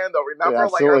in Orlando. Remember,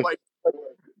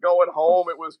 going home.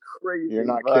 It was crazy. You're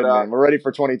not kidding, man. We're ready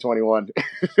for 2021.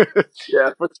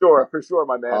 Yeah, for sure,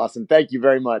 my man. Awesome. Thank you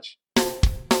very much.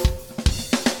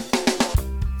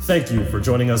 Thank you for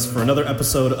joining us for another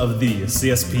episode of the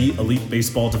CSP Elite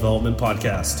Baseball Development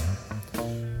Podcast.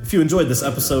 If you enjoyed this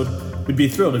episode, we'd be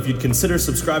thrilled if you'd consider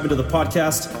subscribing to the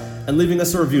podcast and leaving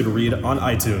us a review to read on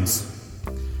iTunes.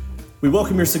 We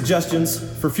welcome your suggestions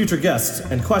for future guests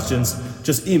and questions.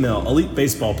 Just email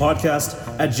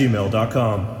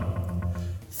elitebaseballpodcast@gmail.com.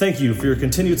 Thank you for your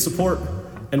continued support,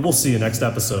 and we'll see you next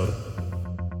episode.